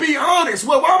learn to be honest.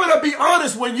 Well, why would I be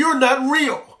honest when you're not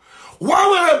real? Why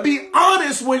would I be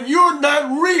honest when you're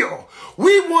not real?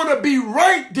 We want to be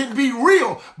right, then be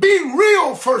real. Be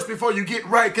real first before you get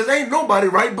right, because ain't nobody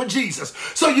right but Jesus.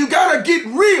 So you got to get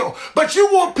real. But you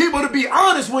want people to be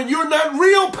honest when you're not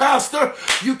real, pastor.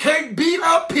 You can't beat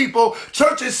up people.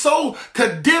 Church is so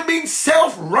condemning,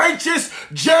 self-righteous,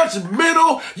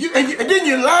 judgmental. And then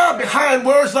you lie behind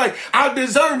words like, I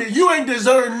discern it. You ain't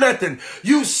discern nothing.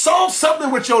 You saw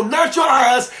something with your natural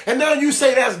eyes, and now you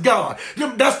say that's God.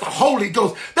 That's the Holy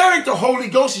Ghost. That ain't the Holy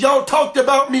Ghost. Y'all talked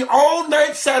about me all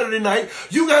night Saturday night.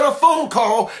 You got a phone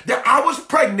call that I was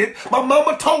pregnant. My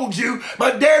mama told you.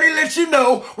 My daddy let you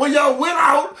know when y'all went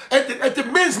out at the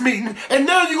men's meeting, and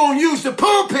now you're going to use the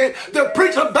pulpit to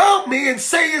preach about me and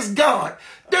say it's God.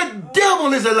 The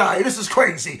devil is a liar. This is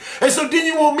crazy. And so then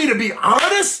you want me to be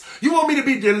honest? You want me to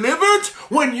be delivered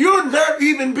when you're not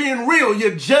even being real?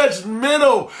 You're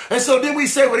judgmental. And so then we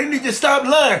say, well, they need to stop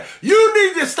lying.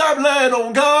 You need to stop lying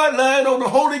on God, lying on the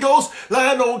Holy Ghost,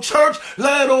 lying on church,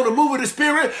 lying on the move of the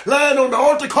Spirit, lying on the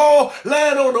altar call,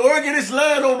 lying on the organist,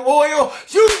 lying on oil.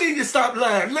 You need to stop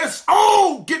lying. Let's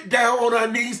all get down on our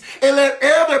knees and let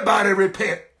everybody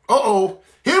repent.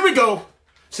 Here we go.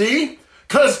 See?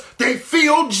 Because they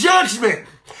feel judgment.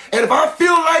 And if I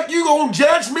feel like you gonna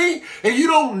judge me and you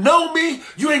don't know me,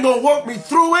 you ain't gonna walk me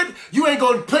through it. You ain't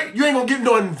gonna get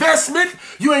no investment.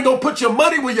 You ain't gonna put your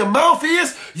money where your mouth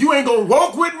is. You ain't gonna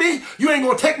walk with me. You ain't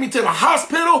gonna take me to the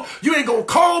hospital. You ain't gonna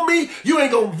call me. You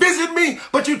ain't gonna visit me.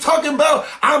 But you talking about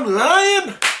I'm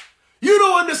lying? You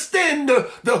don't understand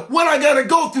what I got to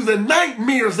go through, the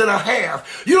nightmares that I have.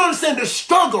 You don't understand the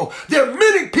struggle. There are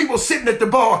many people sitting at the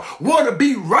bar want to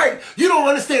be right. You don't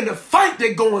understand the fight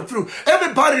they're going through.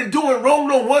 Everybody doing wrong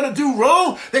don't want to do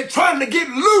wrong. They're trying to get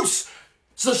loose.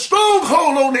 It's a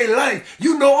stronghold on their life.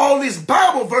 You know all this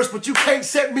Bible verse, but you can't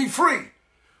set me free.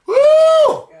 Woo!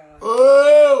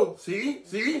 Oh, see,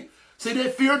 they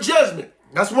fear judgment.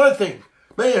 That's one thing.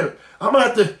 Man, I'm going to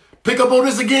have to pick up on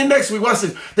this again next week. Watch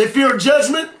this. They fear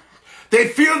judgment. They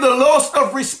fear the loss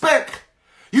of respect.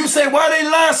 You say, why they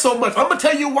lie so much? I'm going to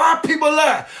tell you why people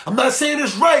lie. I'm not saying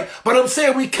it's right, but I'm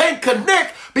saying we can't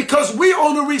connect because we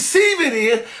on the receiving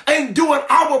end ain't doing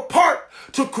our part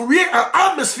to create an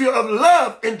atmosphere of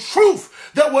love and truth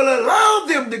that will allow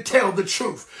them to tell the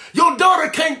truth. Your daughter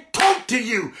can't talk to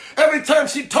you. Every time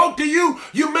she talk to you,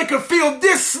 you make her feel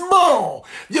this small.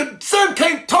 Your son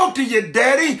can't talk to you,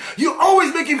 daddy. You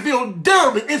always make him feel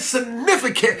dumb and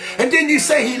insignificant. And then you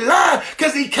say he lied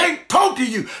because he can't talk to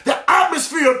you. The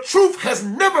atmosphere of truth has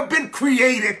never been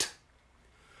created.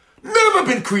 Never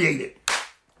been created.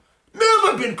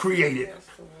 Never been created.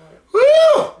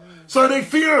 Woo! So they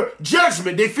fear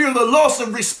judgment. They fear the loss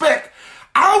of respect.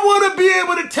 I want to be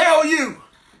able to tell you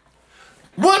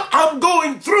what I'm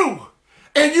going through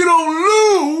and you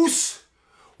don't lose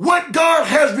what God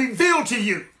has revealed to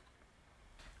you.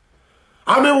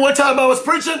 I remember one time I was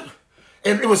preaching,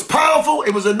 and it was powerful.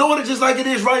 It was anointed just like it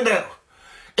is right now.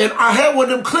 And I had one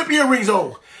of them clip earrings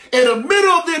on. In the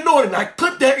middle of the anointing, I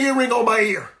clipped that earring on my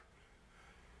ear.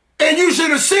 And you should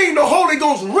have seen the Holy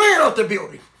Ghost ran out the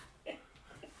building.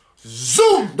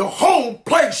 Zoom, the whole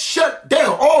place shut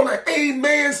down. All the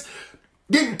amens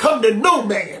didn't come to no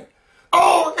man.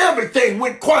 Everything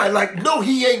went quiet like, no,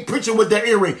 he ain't preaching with that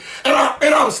earring. And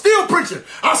I was still preaching.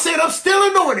 I said, I'm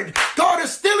still anointed. God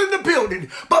is still in the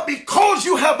building. But because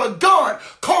you have a God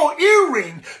called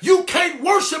earring, you can't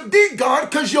worship the God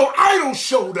because your idol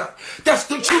showed up. That's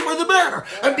the truth of the matter.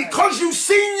 And because you've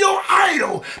seen your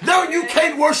idol, now you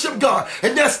can't worship God.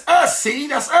 And that's us, see?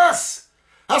 That's us.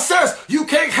 That says you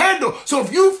can't handle. So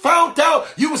if you found out,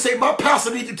 you would say, my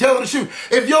pastor needs to tell the truth.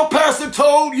 If your pastor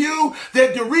told you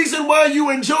that the reason why you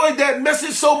enjoyed that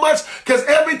message so much, because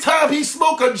every time he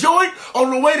smoked a joint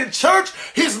on the way to church,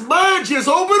 his mind just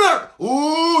opened up.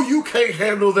 Ooh, you can't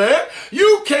handle that.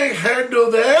 You can't handle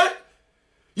that.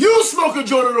 You smoke a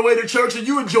joint on the way to church and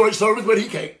you enjoy service, but he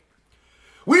can't.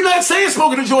 We're not saying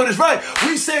smoking a joint is right.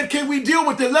 We said, can we deal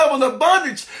with the level of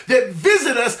bondage that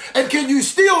visit us? And can you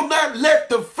still not let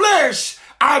the flesh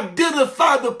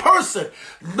identify the person?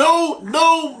 No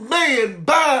man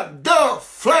by the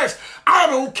flesh. I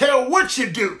don't care what you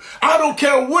do. I don't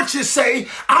care what you say.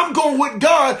 I'm going with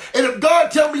God. And if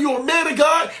God tell me you're a man of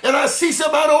God and I see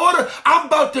something out of order, I'm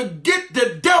about to get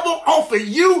the devil off of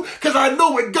you because I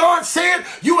know what God said.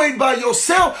 You ain't by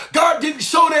yourself. God didn't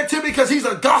show that to me because he's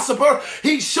a gossiper.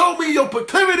 He showed me your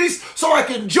proclivities so I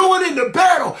can join in the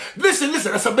battle. Listen,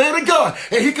 that's a man of God.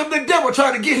 And here come the devil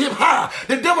trying to get him high.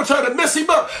 The devil trying to mess him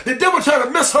up. The devil trying to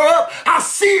mess her up. I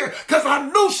see her because I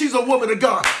know she's a woman of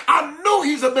God. I know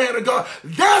he's a man of God.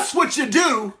 That's what you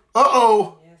do.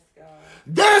 Uh-oh. Yes, God.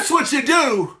 That's what you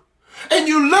do. And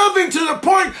you love him to the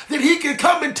point that he can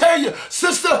come and tell you,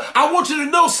 sister, I want you to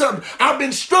know something. I've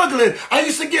been struggling. I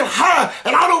used to get high,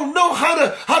 and I don't know how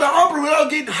to operate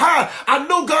without getting high. I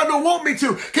know God don't want me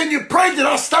to. Can you pray that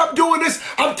I stop doing this?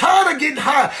 I'm tired of getting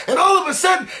high. And all of a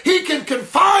sudden, he can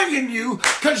confide in you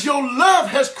because your love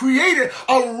has created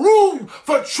a room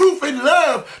for truth and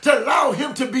love to allow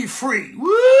him to be free.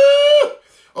 Woo!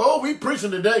 Oh, we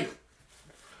preaching today.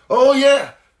 Oh,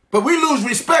 yeah. But we lose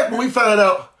respect when we find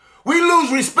out. We lose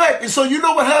respect. And so you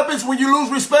know what happens when you lose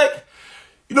respect?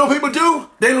 You know what people do?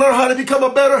 They learn how to become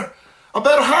a better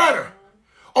hider.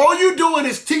 All you doing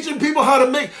is teaching people how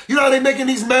to make, you know how they making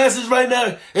these masses right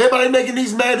now? Everybody making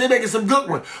these masses, they're making some good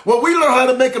ones. Well, we learn how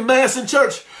to make a mass in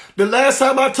church. The last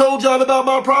time I told y'all about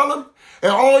my problem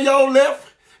and all y'all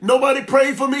left, nobody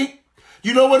prayed for me.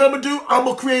 You know what I'm going to do? I'm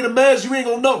going to create a mass you ain't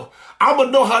going to know. I'm going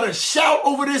to know how to shout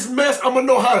over this mess. I'm going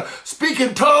to know how to speak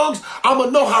in tongues. I'm going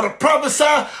to know how to prophesy.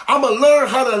 I'm going to learn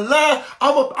how to lie.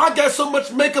 I got so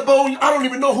much makeup on, I don't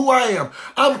even know who I am.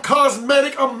 I'm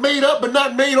cosmetic. I'm made up but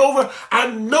not made over. I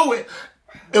know it.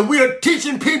 And we are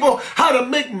teaching people how to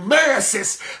make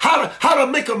masses, how to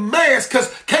make a mass,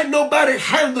 because can't nobody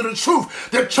handle the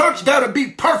truth. The church got to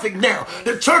be perfect now.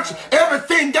 The church,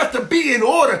 everything got to be in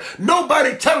order.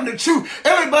 Nobody telling the truth.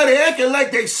 Everybody acting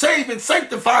like they saved and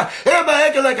sanctified. Everybody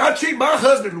acting like I treat my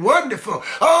husband wonderful.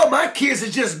 Oh, my kids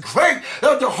are just great.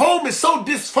 The home is so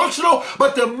dysfunctional.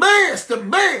 But the mass,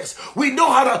 we know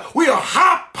how to, we are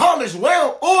high polished,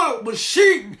 well-oiled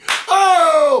machine.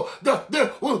 Oh,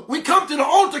 we come to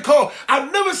the altar call.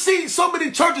 I've never seen so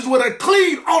many churches with a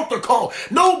clean altar call.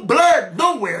 No blood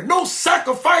nowhere. No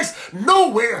sacrifice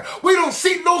nowhere. We don't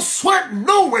see no sweat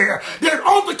nowhere. Their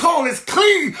altar call is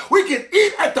clean. We can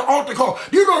eat at the altar call.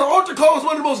 You know the altar call is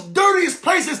one of the most dirtiest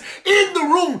places in the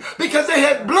room because they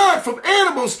had blood from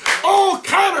animals, all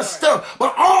kind of stuff.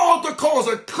 But all altar calls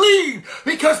are clean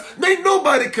because ain't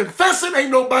nobody confessing,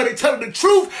 ain't nobody telling the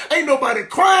truth, ain't nobody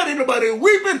crying, ain't nobody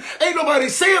weeping, ain't nobody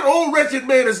saying, oh, wretched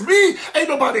man is me, ain't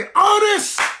nobody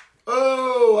honest.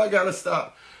 Oh, I gotta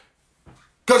stop.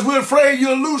 Because we're afraid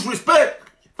you'll lose respect.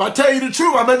 If I tell you the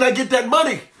truth, I may not get that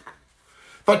money.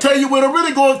 If I tell you what I'm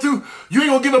really going through, you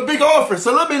ain't gonna give a big offering.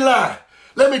 So let me lie.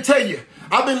 Let me tell you,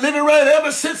 I've been living right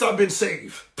ever since I've been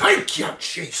saved. Thank you,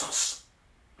 Jesus.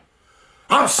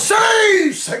 I'm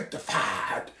saved,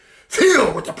 sanctified,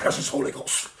 filled with the precious Holy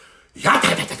Ghost.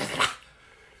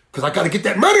 Because I got to get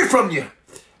that money from you.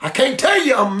 I can't tell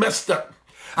you I'm messed up.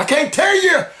 I can't tell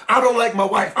you I don't like my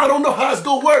wife. I don't know how it's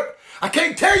going to work. I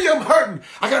can't tell you I'm hurting.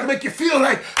 I got to make you feel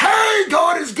like, hey,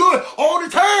 God is good all the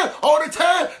time. All the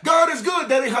time, God is good.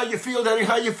 That ain't how you feel. That ain't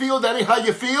how you feel. That ain't how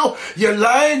you feel. You're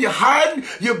lying. You're hiding.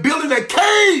 You're building a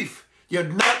cave. You're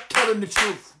not telling the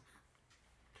truth.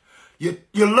 You're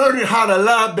learning how to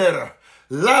lie better.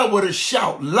 lie with a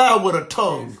shout, lie with a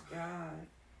tongue. Yes,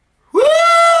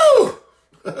 Woo!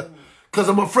 Because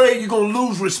I'm afraid you're going to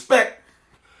lose respect.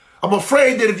 I'm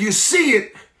afraid that if you see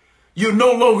it, you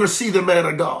no longer see the man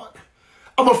of God.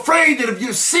 I'm afraid that if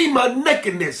you see my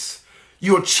nakedness,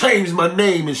 you'll change my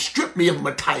name and strip me of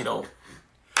my title.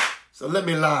 So let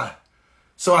me lie,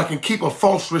 so I can keep a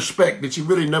false respect that you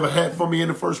really never had for me in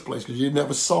the first place, because you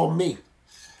never saw me.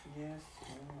 Yes,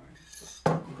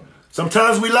 Lord.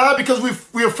 Sometimes we lie because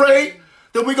we're afraid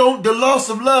that we're going the loss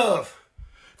of love.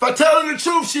 If I tell her the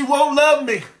truth, she won't love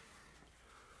me.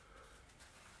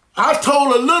 I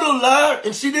told a little lie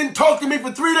and she didn't talk to me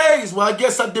for 3 days. Well, I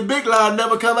guess the big lie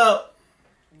never come out.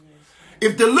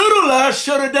 If the little lie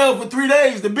shut her down for 3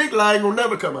 days, the big lie ain't gonna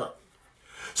never come out.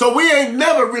 So we ain't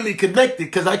never really connected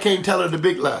because I can't tell her the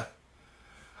big lie.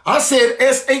 I said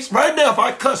S-H, right now if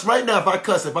I cuss,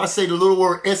 if I say the little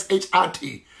word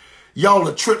S-H-I-T, y'all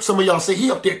will trip. Some of y'all say,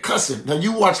 he up there cussing. Now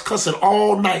you watched cussing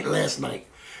all night last night.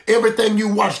 Everything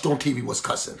you watched on TV was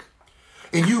cussing.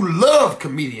 And you love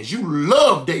comedians. You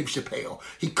love Dave Chappelle.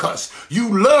 He cuss.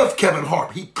 You love Kevin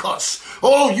Hart. He cuss.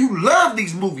 Oh, you love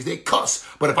these movies. They cuss.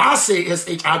 But if I say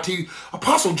S-H-I-T,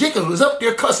 Apostle Jacob was up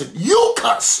there cussing. You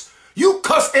cuss. You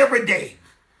cuss every day.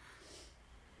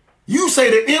 You say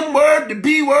the M word, the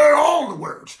B word, all the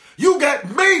words. You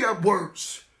got made up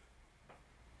words.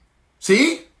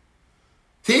 See?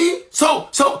 See? So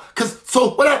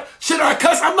should I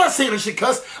cuss? I'm not saying I should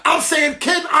cuss. I'm saying,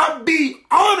 can I be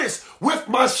honest with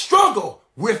my struggle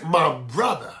with my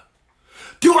brother?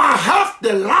 Do I have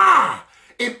to lie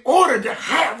in order to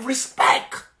have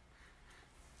respect?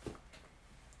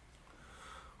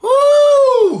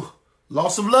 Woo!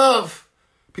 Loss of love.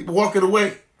 People walking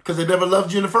away because they never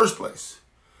loved you in the first place.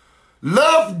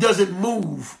 Love doesn't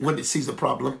move when it sees a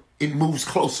problem. It moves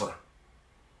closer.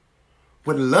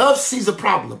 When love sees a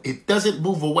problem, it doesn't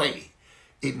move away.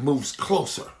 It moves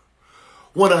closer.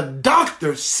 When a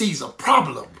doctor sees a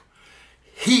problem,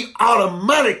 he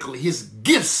automatically, his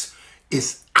gifts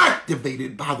is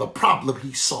activated by the problem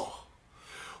he saw.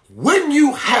 When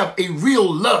you have a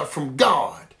real love from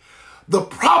God, the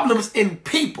problems in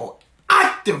people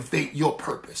activate your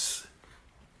purpose.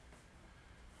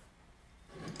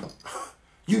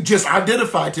 You just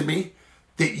identified to me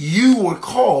that you were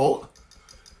called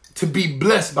to be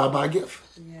blessed by my gift.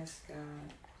 Yes, God.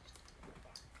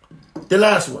 The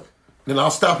last one. Then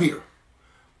I'll stop here.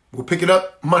 We'll pick it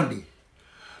up Monday.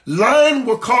 Lying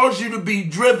will cause you to be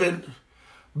driven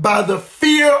by the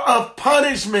fear of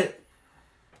punishment.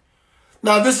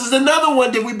 Now, this is another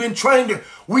one that we've been trained to.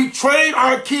 We train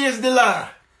our kids to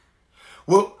lie.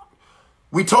 Well,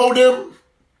 we told them,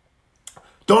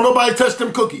 don't nobody touch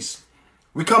them cookies.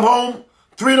 We come home,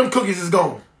 3 of them cookies is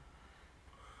gone.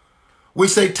 We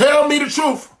say, tell me the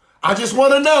truth. I just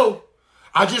want to know.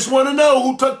 I just want to know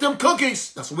who took them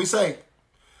cookies. That's what we say.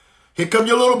 Here come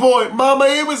your little boy. Mama,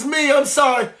 it was me. I'm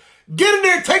sorry. Get in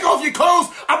there. Take off your clothes.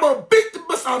 I'm going to beat the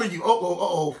mess out of you.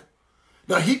 Uh-oh.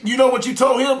 Now, you know what you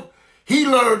told him? He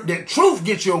learned that truth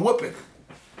gets you a whooping.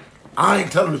 I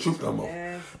ain't telling the truth no more.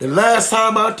 Yeah. The last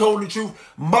time I told the truth,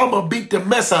 Mama beat the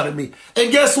mess out of me. And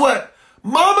guess what?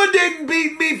 Mama didn't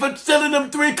beat me for stealing them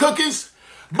 3 cookies.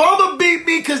 Mama beat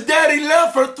me because Daddy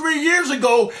left her 3 years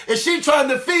ago and she trying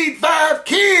to feed 5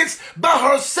 kids by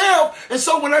herself. And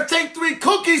so when I take 3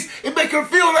 cookies, it make her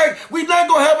feel like we're not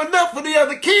going to have enough for the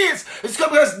other kids. It's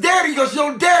because Daddy, because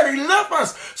your Daddy left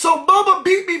us. So Mama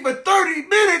beat me for 30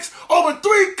 minutes over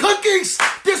 3 cookies.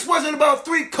 This wasn't about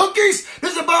 3 cookies.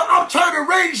 This is about I'm trying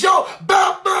to raise y'all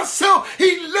by myself.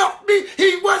 He left me.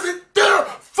 He wasn't there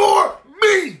for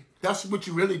me. That's what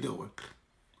you're really doing.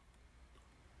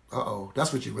 Uh-oh,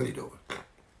 that's what you're really doing.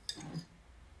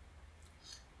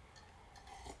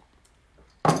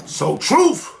 So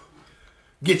truth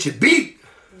get you beat.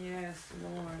 Yes,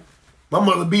 Lord. My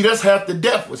mother beat us half to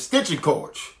death with stitching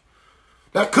cords.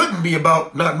 That couldn't be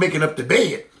about not making up the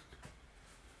bed.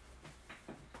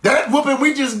 That whooping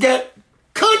we just got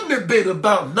couldn't have been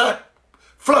about not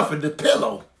fluffing the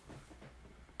pillow.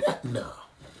 No.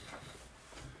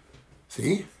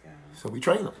 See? So we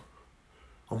train them.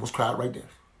 Almost cried right there.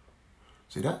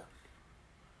 See that?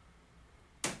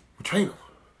 We train them.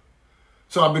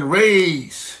 So I've been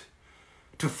raised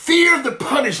to fear the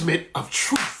punishment of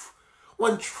truth.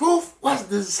 When truth was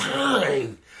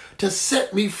designed to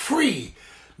set me free,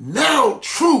 now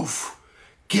truth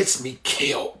gets me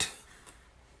killed.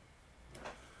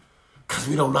 Because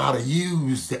we don't know how to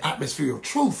use the atmosphere of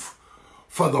truth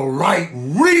for the right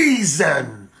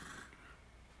reason.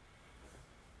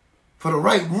 For the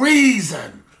right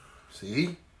reason.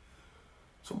 See?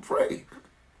 I'm afraid.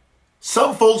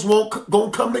 Some folks won't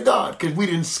gonna come to God because we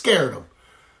didn't scare them.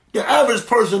 The average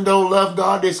person don't love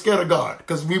God. They're scared of God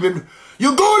because you're going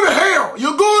to hell.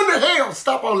 You're going to hell.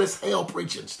 Stop all this hell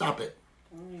preaching. Stop it.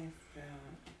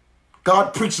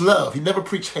 God preached love. He never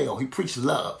preached hell. He preached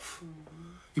love.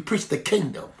 He preached the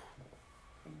kingdom.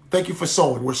 Thank you for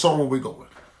sowing. We're sowing where we're going.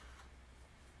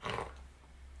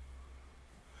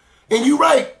 And you're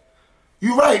right.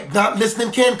 You're right. Not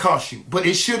listening can cost you, but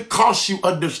it should cost you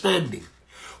understanding.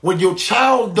 When your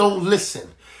child don't listen,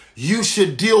 you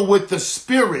should deal with the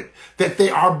spirit that they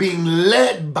are being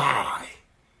led by.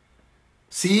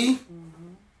 See?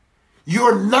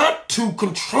 You're not to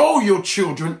control your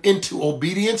children into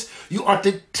obedience. You are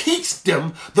to teach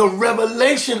them the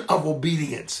revelation of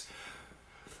obedience.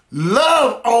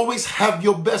 Love always have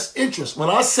your best interest. When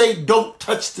I say don't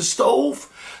touch the stove,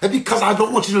 it's because I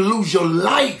don't want you to lose your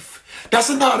life. That's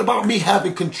not about me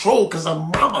having control because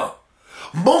I'm mama.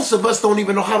 Most of us don't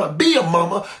even know how to be a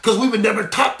mama because we were never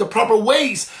taught the proper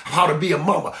ways of how to be a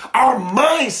mama. Our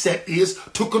mindset is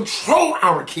to control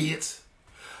our kids,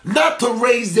 not to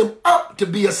raise them up to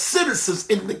be a citizens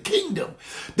in the kingdom.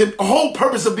 The whole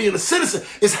purpose of being a citizen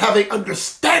is having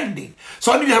understanding.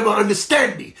 So I need to have an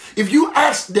understanding. If you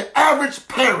ask the average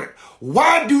parent,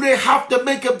 why do they have to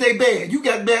make up their bed? You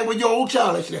got mad with your old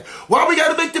child yesterday. Why we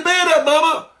got to make the bed up,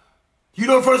 mama? You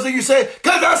know the first thing you say?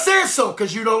 Because I said so,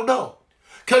 because you don't know.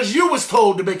 Because you was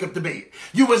told to make up the bed.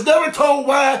 You was never told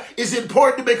why it's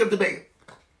important to make up the bed.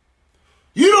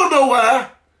 You don't know why.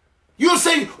 You'll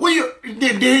say, well,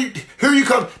 here you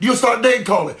come. You'll start name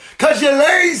calling. Because you're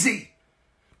lazy.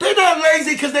 They're not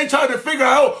lazy because they trying to figure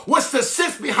out what's the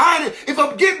sense behind it. If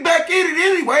I'm getting back in it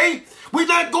anyway, we're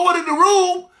not going in the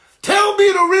room. Tell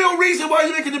me the real reason why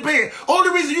you're making the bed. Only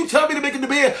reason you tell me to make the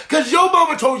bed, because your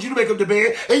mama told you to make up the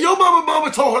bed, and your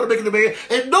mama told her to make the bed,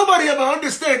 and nobody have an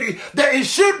understanding that it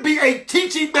should be a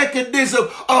teaching mechanism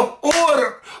of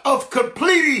order, of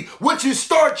completing what you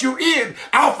start you in,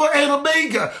 Alpha and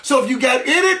Omega. So if you got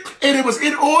in it, and it was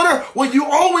in order, when you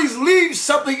always leave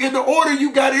something in the order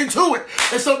you got into it.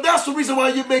 And so that's the reason why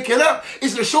you make it up,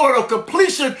 is the short of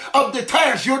completion of the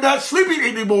task. You're not sleeping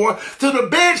anymore, so the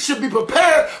bed should be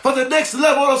prepared for the next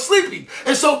level of sleeping.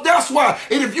 And so that's why.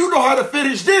 And if you know how to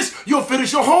finish this, you'll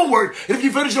finish your homework. And if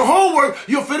you finish your homework,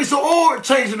 you'll finish your oil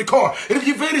change in the car. And if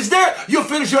you finish that, you'll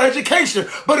finish your education.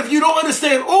 But if you don't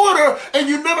understand order and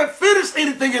you never finish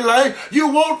anything in life, you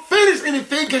won't finish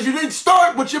anything because you didn't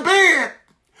start with your bed.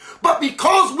 But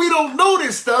because we don't know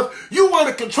this stuff, you want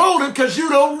to control them because you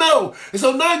don't know. And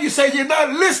so now you say you're not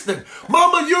listening.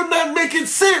 Mama, you're not making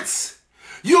sense.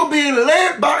 You're being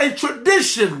led by a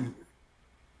tradition.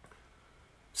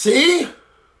 See?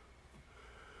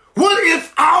 What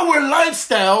if our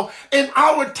lifestyle and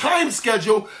our time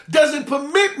schedule doesn't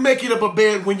permit making up a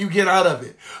bed when you get out of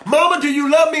it? Mama, do you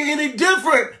love me any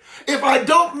different? If I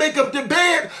don't make up the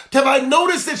bed, have I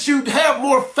noticed that you have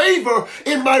more favor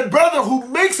in my brother who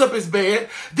makes up his bed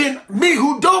than me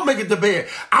who don't make it the bed?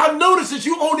 I notice that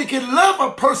you only can love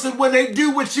a person when they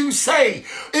do what you say.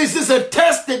 Is this a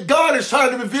test that God is trying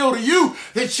to reveal to you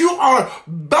that you are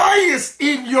biased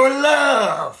in your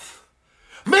love?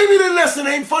 Maybe the lesson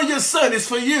ain't for your son, it's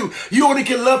for you. You only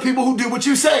can love people who do what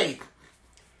you say.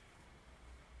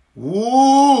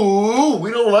 Ooh,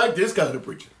 we don't like this kind of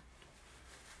preaching.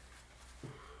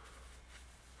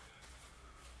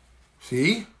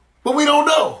 See? But we don't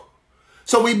know.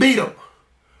 So we beat them.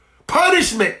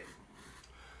 Punishment.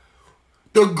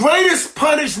 The greatest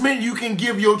punishment you can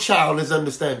give your child is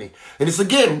understanding. And it's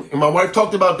again, and my wife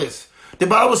talked about this. The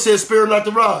Bible says, spare not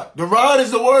the rod. The rod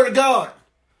is the word of God.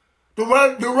 The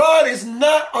rod is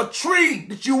not a tree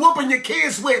that you whooping your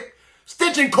kids with.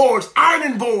 Stitching cords,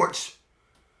 ironing boards.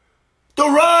 The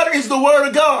rod is the word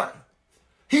of God.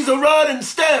 He's a rod and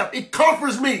staff. It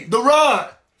comforts me. The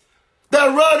rod.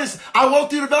 That rod is, I walk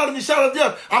through the valley of the shadow of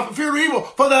death. I fear evil,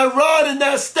 for that rod and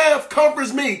that staff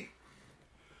comforts me.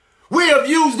 We have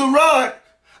used the rod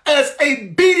as a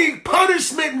beating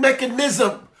punishment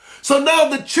mechanism. So now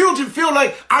the children feel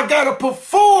like I got to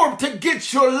perform to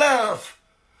get your love.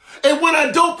 And when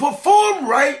I don't perform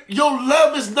right, your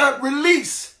love is not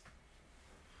released.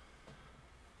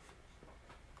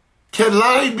 Can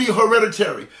lying be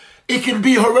hereditary? It can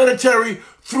be hereditary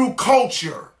through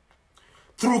culture.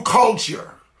 Through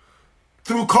culture.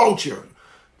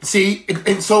 See,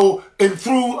 and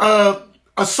through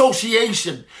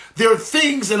association. There are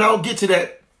things, and I'll get to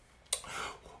that.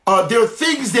 There are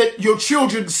things that your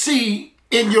children see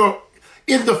in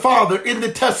in the father, in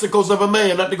the testicles of a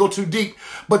man, not to go too deep,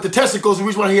 but the testicles, the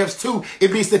reason why he has two,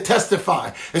 it means to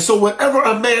testify. And so whatever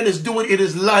a man is doing in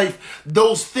his life,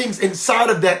 those things inside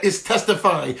of that is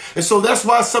testifying. And so that's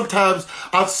why sometimes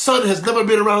our son has never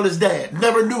been around his dad,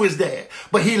 never knew his dad,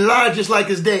 but he lied just like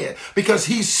his dad because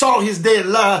he saw his dad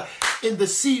lie in the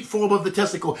seed form of the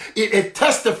testicle. It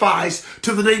testifies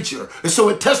to the nature. And so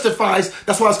it testifies,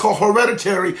 that's why it's called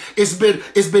hereditary. It's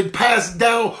been passed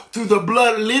down through the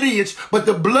blood lineage, but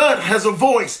the blood has a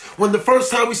voice. When the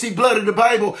first time we see blood in the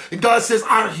Bible, and God says,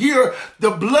 I hear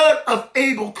the blood of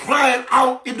Abel crying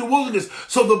out in the wilderness.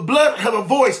 So the blood have a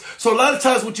voice. So a lot of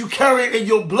times what you carry in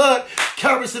your blood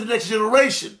carries to the next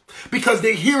generation because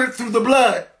they hear it through the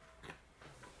blood.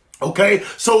 Okay,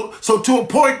 so to a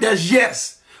point, that's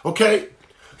yes. Okay,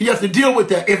 you have to deal with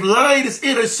that. If lying is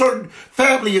in a certain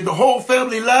family and the whole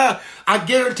family lie, I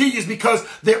guarantee you it's because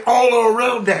they're all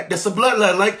around that. That's a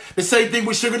bloodline. Like the same thing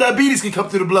with sugar diabetes can come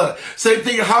through the blood. Same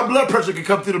thing, high blood pressure can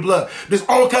come through the blood. There's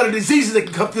all kind of diseases that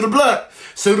can come through the blood.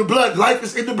 So the blood, life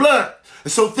is in the blood.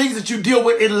 And so things that you deal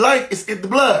with in life is in the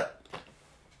blood.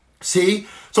 See?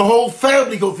 So whole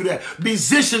family go through that.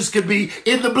 Musicians can be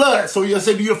in the blood. So you'll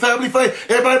say, do your family play?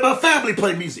 Everybody in my family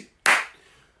play music.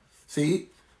 See?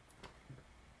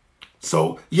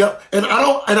 So, yep. And I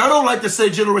don't like to say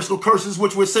generational curses,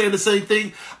 which we're saying the same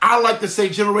thing. I like to say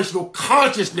generational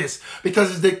consciousness because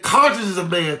it's the consciousness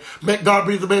of man. God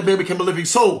breathed the man became a living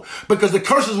soul because the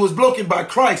curses was broken by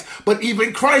Christ. But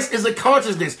even Christ is a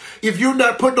consciousness. If you're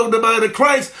not putting on the mind of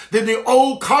Christ, then the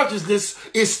old consciousness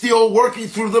is still working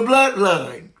through the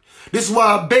bloodline. This is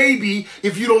why a baby,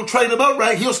 if you don't train him up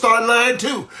right, he'll start lying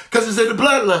too because it's in the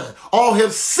bloodline. All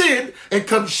have sinned and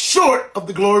come short of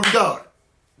the glory of God.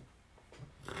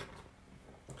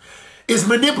 Is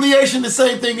manipulation the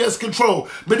same thing as control?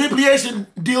 Manipulation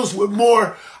deals with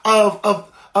more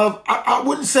of I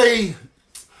wouldn't say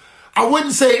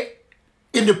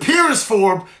in the purest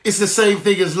form it's the same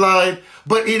thing as lying,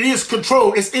 but it is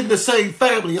control. It's in the same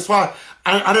family. That's why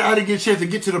I didn't get a chance to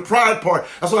get to the pride part.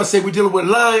 That's why I say we're dealing with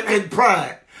lying and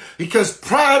pride. Because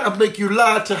pride will make you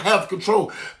lie to have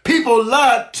control. People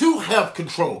lie to have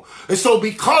control. And so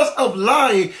because of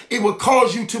lying, it will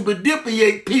cause you to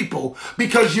manipulate people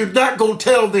because you're not going to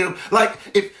tell them. Like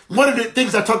if one of the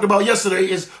things I talked about yesterday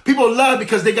is people lie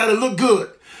because they got to look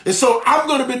good. And so I'm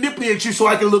going to manipulate you so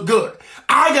I can look good.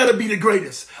 I got to be the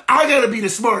greatest. I got to be the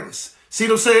smartest. See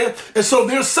what I'm saying? And so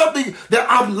there's something that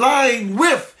I'm lying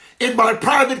with in my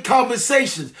private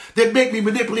conversations that make me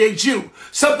manipulate you.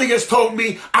 Something has told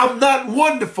me I'm not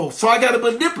wonderful, so I got to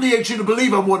manipulate you to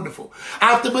believe I'm wonderful. I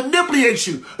have to manipulate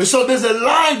you. And so there's a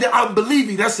lie that I'm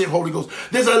believing. That's it, Holy Ghost.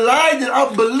 There's a lie that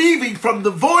I'm believing from the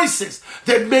voices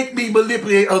that make me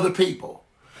manipulate other people.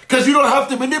 Because you don't have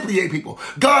to manipulate people.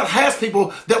 God has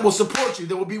people that will support you,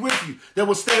 that will be with you, that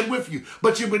will stand with you.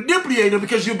 But you manipulate them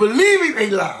because you're believing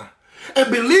a lie.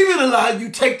 And believing a lie,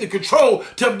 you take the control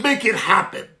to make it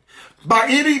happen. By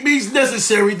any means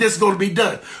necessary, this is going to be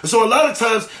done. So a lot of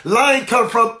times, lying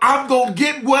comes from, I'm going to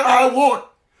get what I want.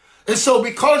 And so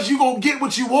because you're going to get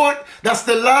what you want, that's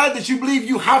the lie that you believe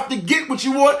you have to get what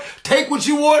you want, take what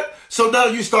you want. So now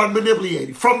you start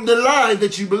manipulating from the lie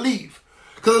that you believe.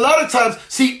 Because a lot of times,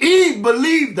 see, Eve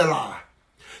believed the lie.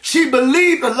 She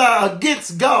believed the lie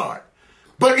against God.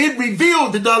 But it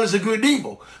revealed the knowledge of good and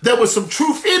evil. There was some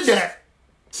truth in that.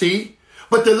 See?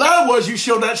 But the lie was, you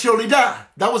shall not surely die.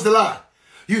 That was the lie.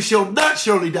 You shall not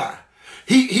surely die.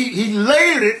 He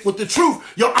layered it with the truth.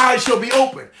 Your eyes shall be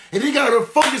open. And he got her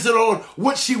focusing on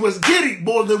what she was getting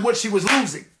more than what she was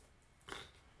losing.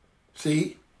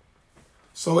 See?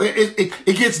 So it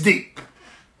gets deep.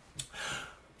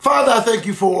 Father, I thank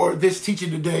you for this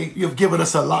teaching today. You have given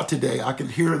us a lot today. I can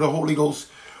hear the Holy Ghost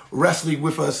wrestling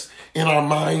with us in our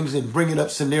minds and bringing up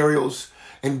scenarios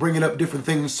and bringing up different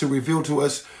things to reveal to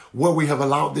us where we have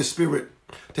allowed this spirit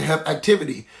to have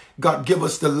activity. God, give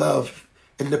us the love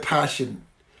and the passion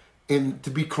and to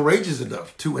be courageous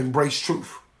enough to embrace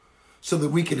truth so that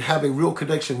we can have a real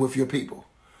connection with your people,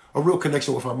 a real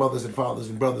connection with our mothers and fathers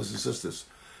and brothers and sisters.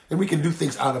 And we can do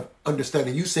things out of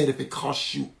understanding. You said if it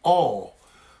costs you all,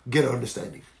 get an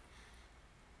understanding.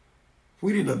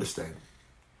 We didn't understand.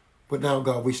 But now,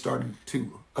 God, we're starting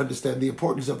to understand the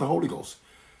importance of the Holy Ghost.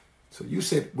 So you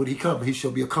said when he come, he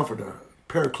shall be a comforter,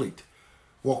 paraclete,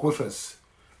 walk with us,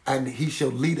 and he shall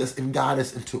lead us and guide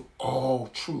us into all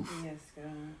truth. Yes,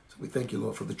 God. So we thank you,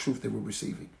 Lord, for the truth that we're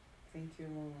receiving. Thank you,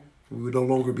 Lord. We would no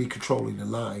longer be controlling and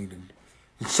lying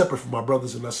and separate from our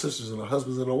brothers and our sisters and our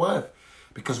husbands and our wife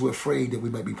because we're afraid that we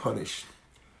might be punished.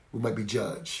 We might be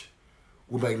judged.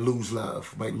 We might lose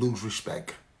love. We might lose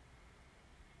respect.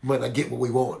 We might not get what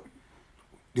we want.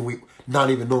 Then we, not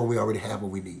even knowing we already have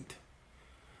what we need.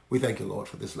 We thank you, Lord,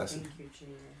 for this lesson. Thank you,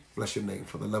 Jesus. Bless your name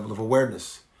for the level of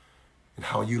awareness and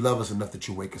how you love us enough that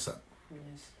you wake us up Yes,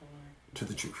 Lord. to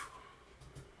the truth.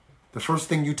 The first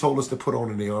thing you told us to put on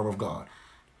in the armor of God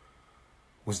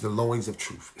was the loins of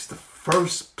truth. It's the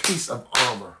first piece of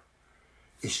armor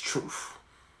is truth.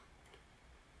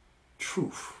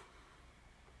 Truth.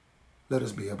 Let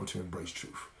us be able to embrace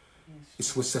truth. Yes.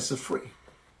 It's what sets us free.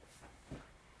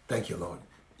 Thank you, Lord.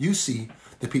 You see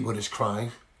the people that's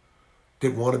crying,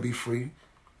 that want to be free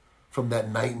from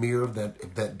that nightmare of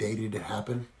that day that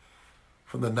happened,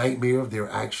 from the nightmare of their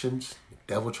actions, the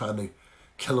devil trying to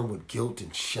kill them with guilt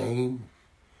and shame,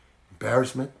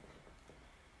 embarrassment.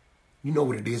 You know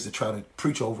what it is to try to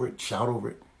preach over it, shout over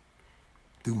it,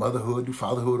 do motherhood, do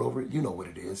fatherhood over it. You know what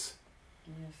it is.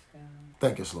 Yes, God.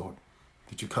 Thank us, Lord,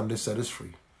 that you come to set us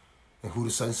free. And who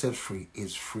the Son sets free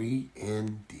is free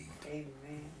indeed. Amen.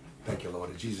 Thank you, Lord.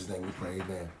 In Jesus' name we pray,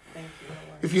 amen. Thank you,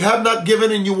 Lord. If you have not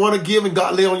given and you want to give and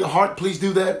God lay on your heart, please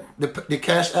do that. The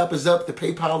Cash App is up. The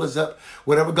PayPal is up.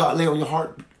 Whatever God lay on your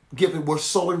heart, give it. We're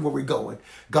sowing where we're going.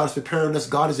 God's preparing us.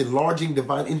 God is enlarging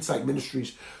Divine Insight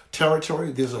Ministries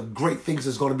territory. There's a great things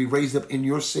that's going to be raised up in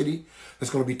your city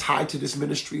that's going to be tied to this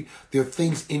ministry. There are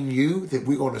things in you that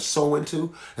we're going to sow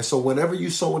into. And so whenever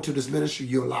you sow into this ministry,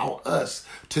 you allow us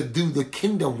to do the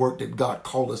kingdom work that God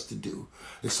called us to do.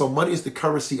 And so money is the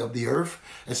currency of the earth.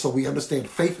 And so we understand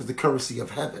faith is the currency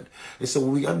of heaven. And so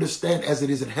when we understand as it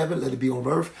is in heaven, let it be on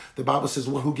earth. The Bible says,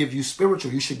 one who gives you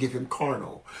spiritual, you should give him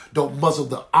carnal. Don't muzzle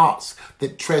the ox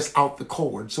that treads out the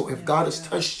corn. So if God has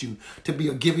touched you to be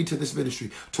a giving to this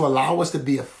ministry, to allow us to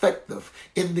be effective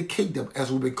in the kingdom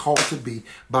as we've been called to be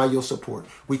by your support,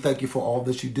 we thank you for all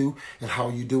that you do and how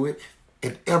you do it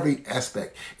in every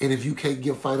aspect. And if you can't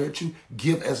give financially,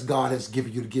 give as God has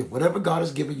given you to give. Whatever God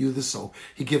has given you to sow,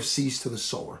 he gives seeds to the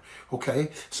sower. Okay?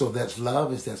 So if that's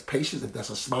love, if that's patience, if that's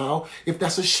a smile, if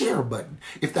that's a share button,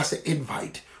 if that's an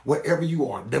invite, wherever you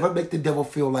are, never make the devil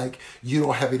feel like you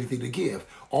don't have anything to give.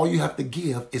 All you have to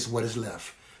give is what is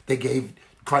left. They gave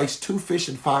Christ 2 fish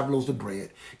and 5 loaves of bread.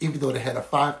 Even though they had a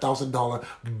 $5,000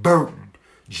 burden,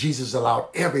 Jesus allowed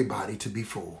everybody to be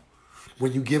full.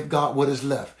 When you give God what is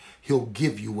left, he'll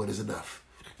give you what is enough.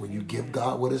 When you give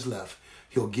God what is left,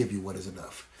 he'll give you what is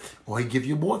enough. Or he'll give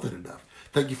you more than enough.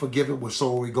 Thank you for giving. We're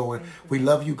so where we're going. We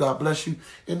love you. God bless you.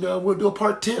 And we'll do a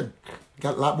part 10.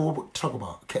 Got a lot more to talk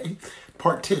about, okay?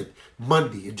 Part 10,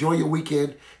 Monday. Enjoy your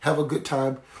weekend. Have a good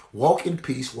time. Walk in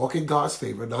peace. Walk in God's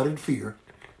favor, not in fear.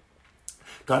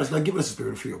 God has not given us a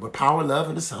spirit of fear, but power, love,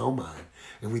 and a sound mind.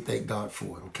 And we thank God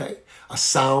for it, okay? A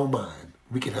sound mind.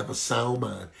 We can have a sound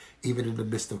mind even in the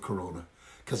midst of Corona,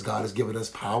 because God has given us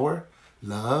power,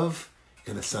 love,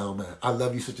 and a sound mind. I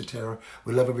love you, Sister Tara.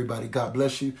 We love everybody. God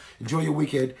bless you. Enjoy your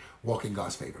weekend. Walk in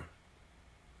God's favor.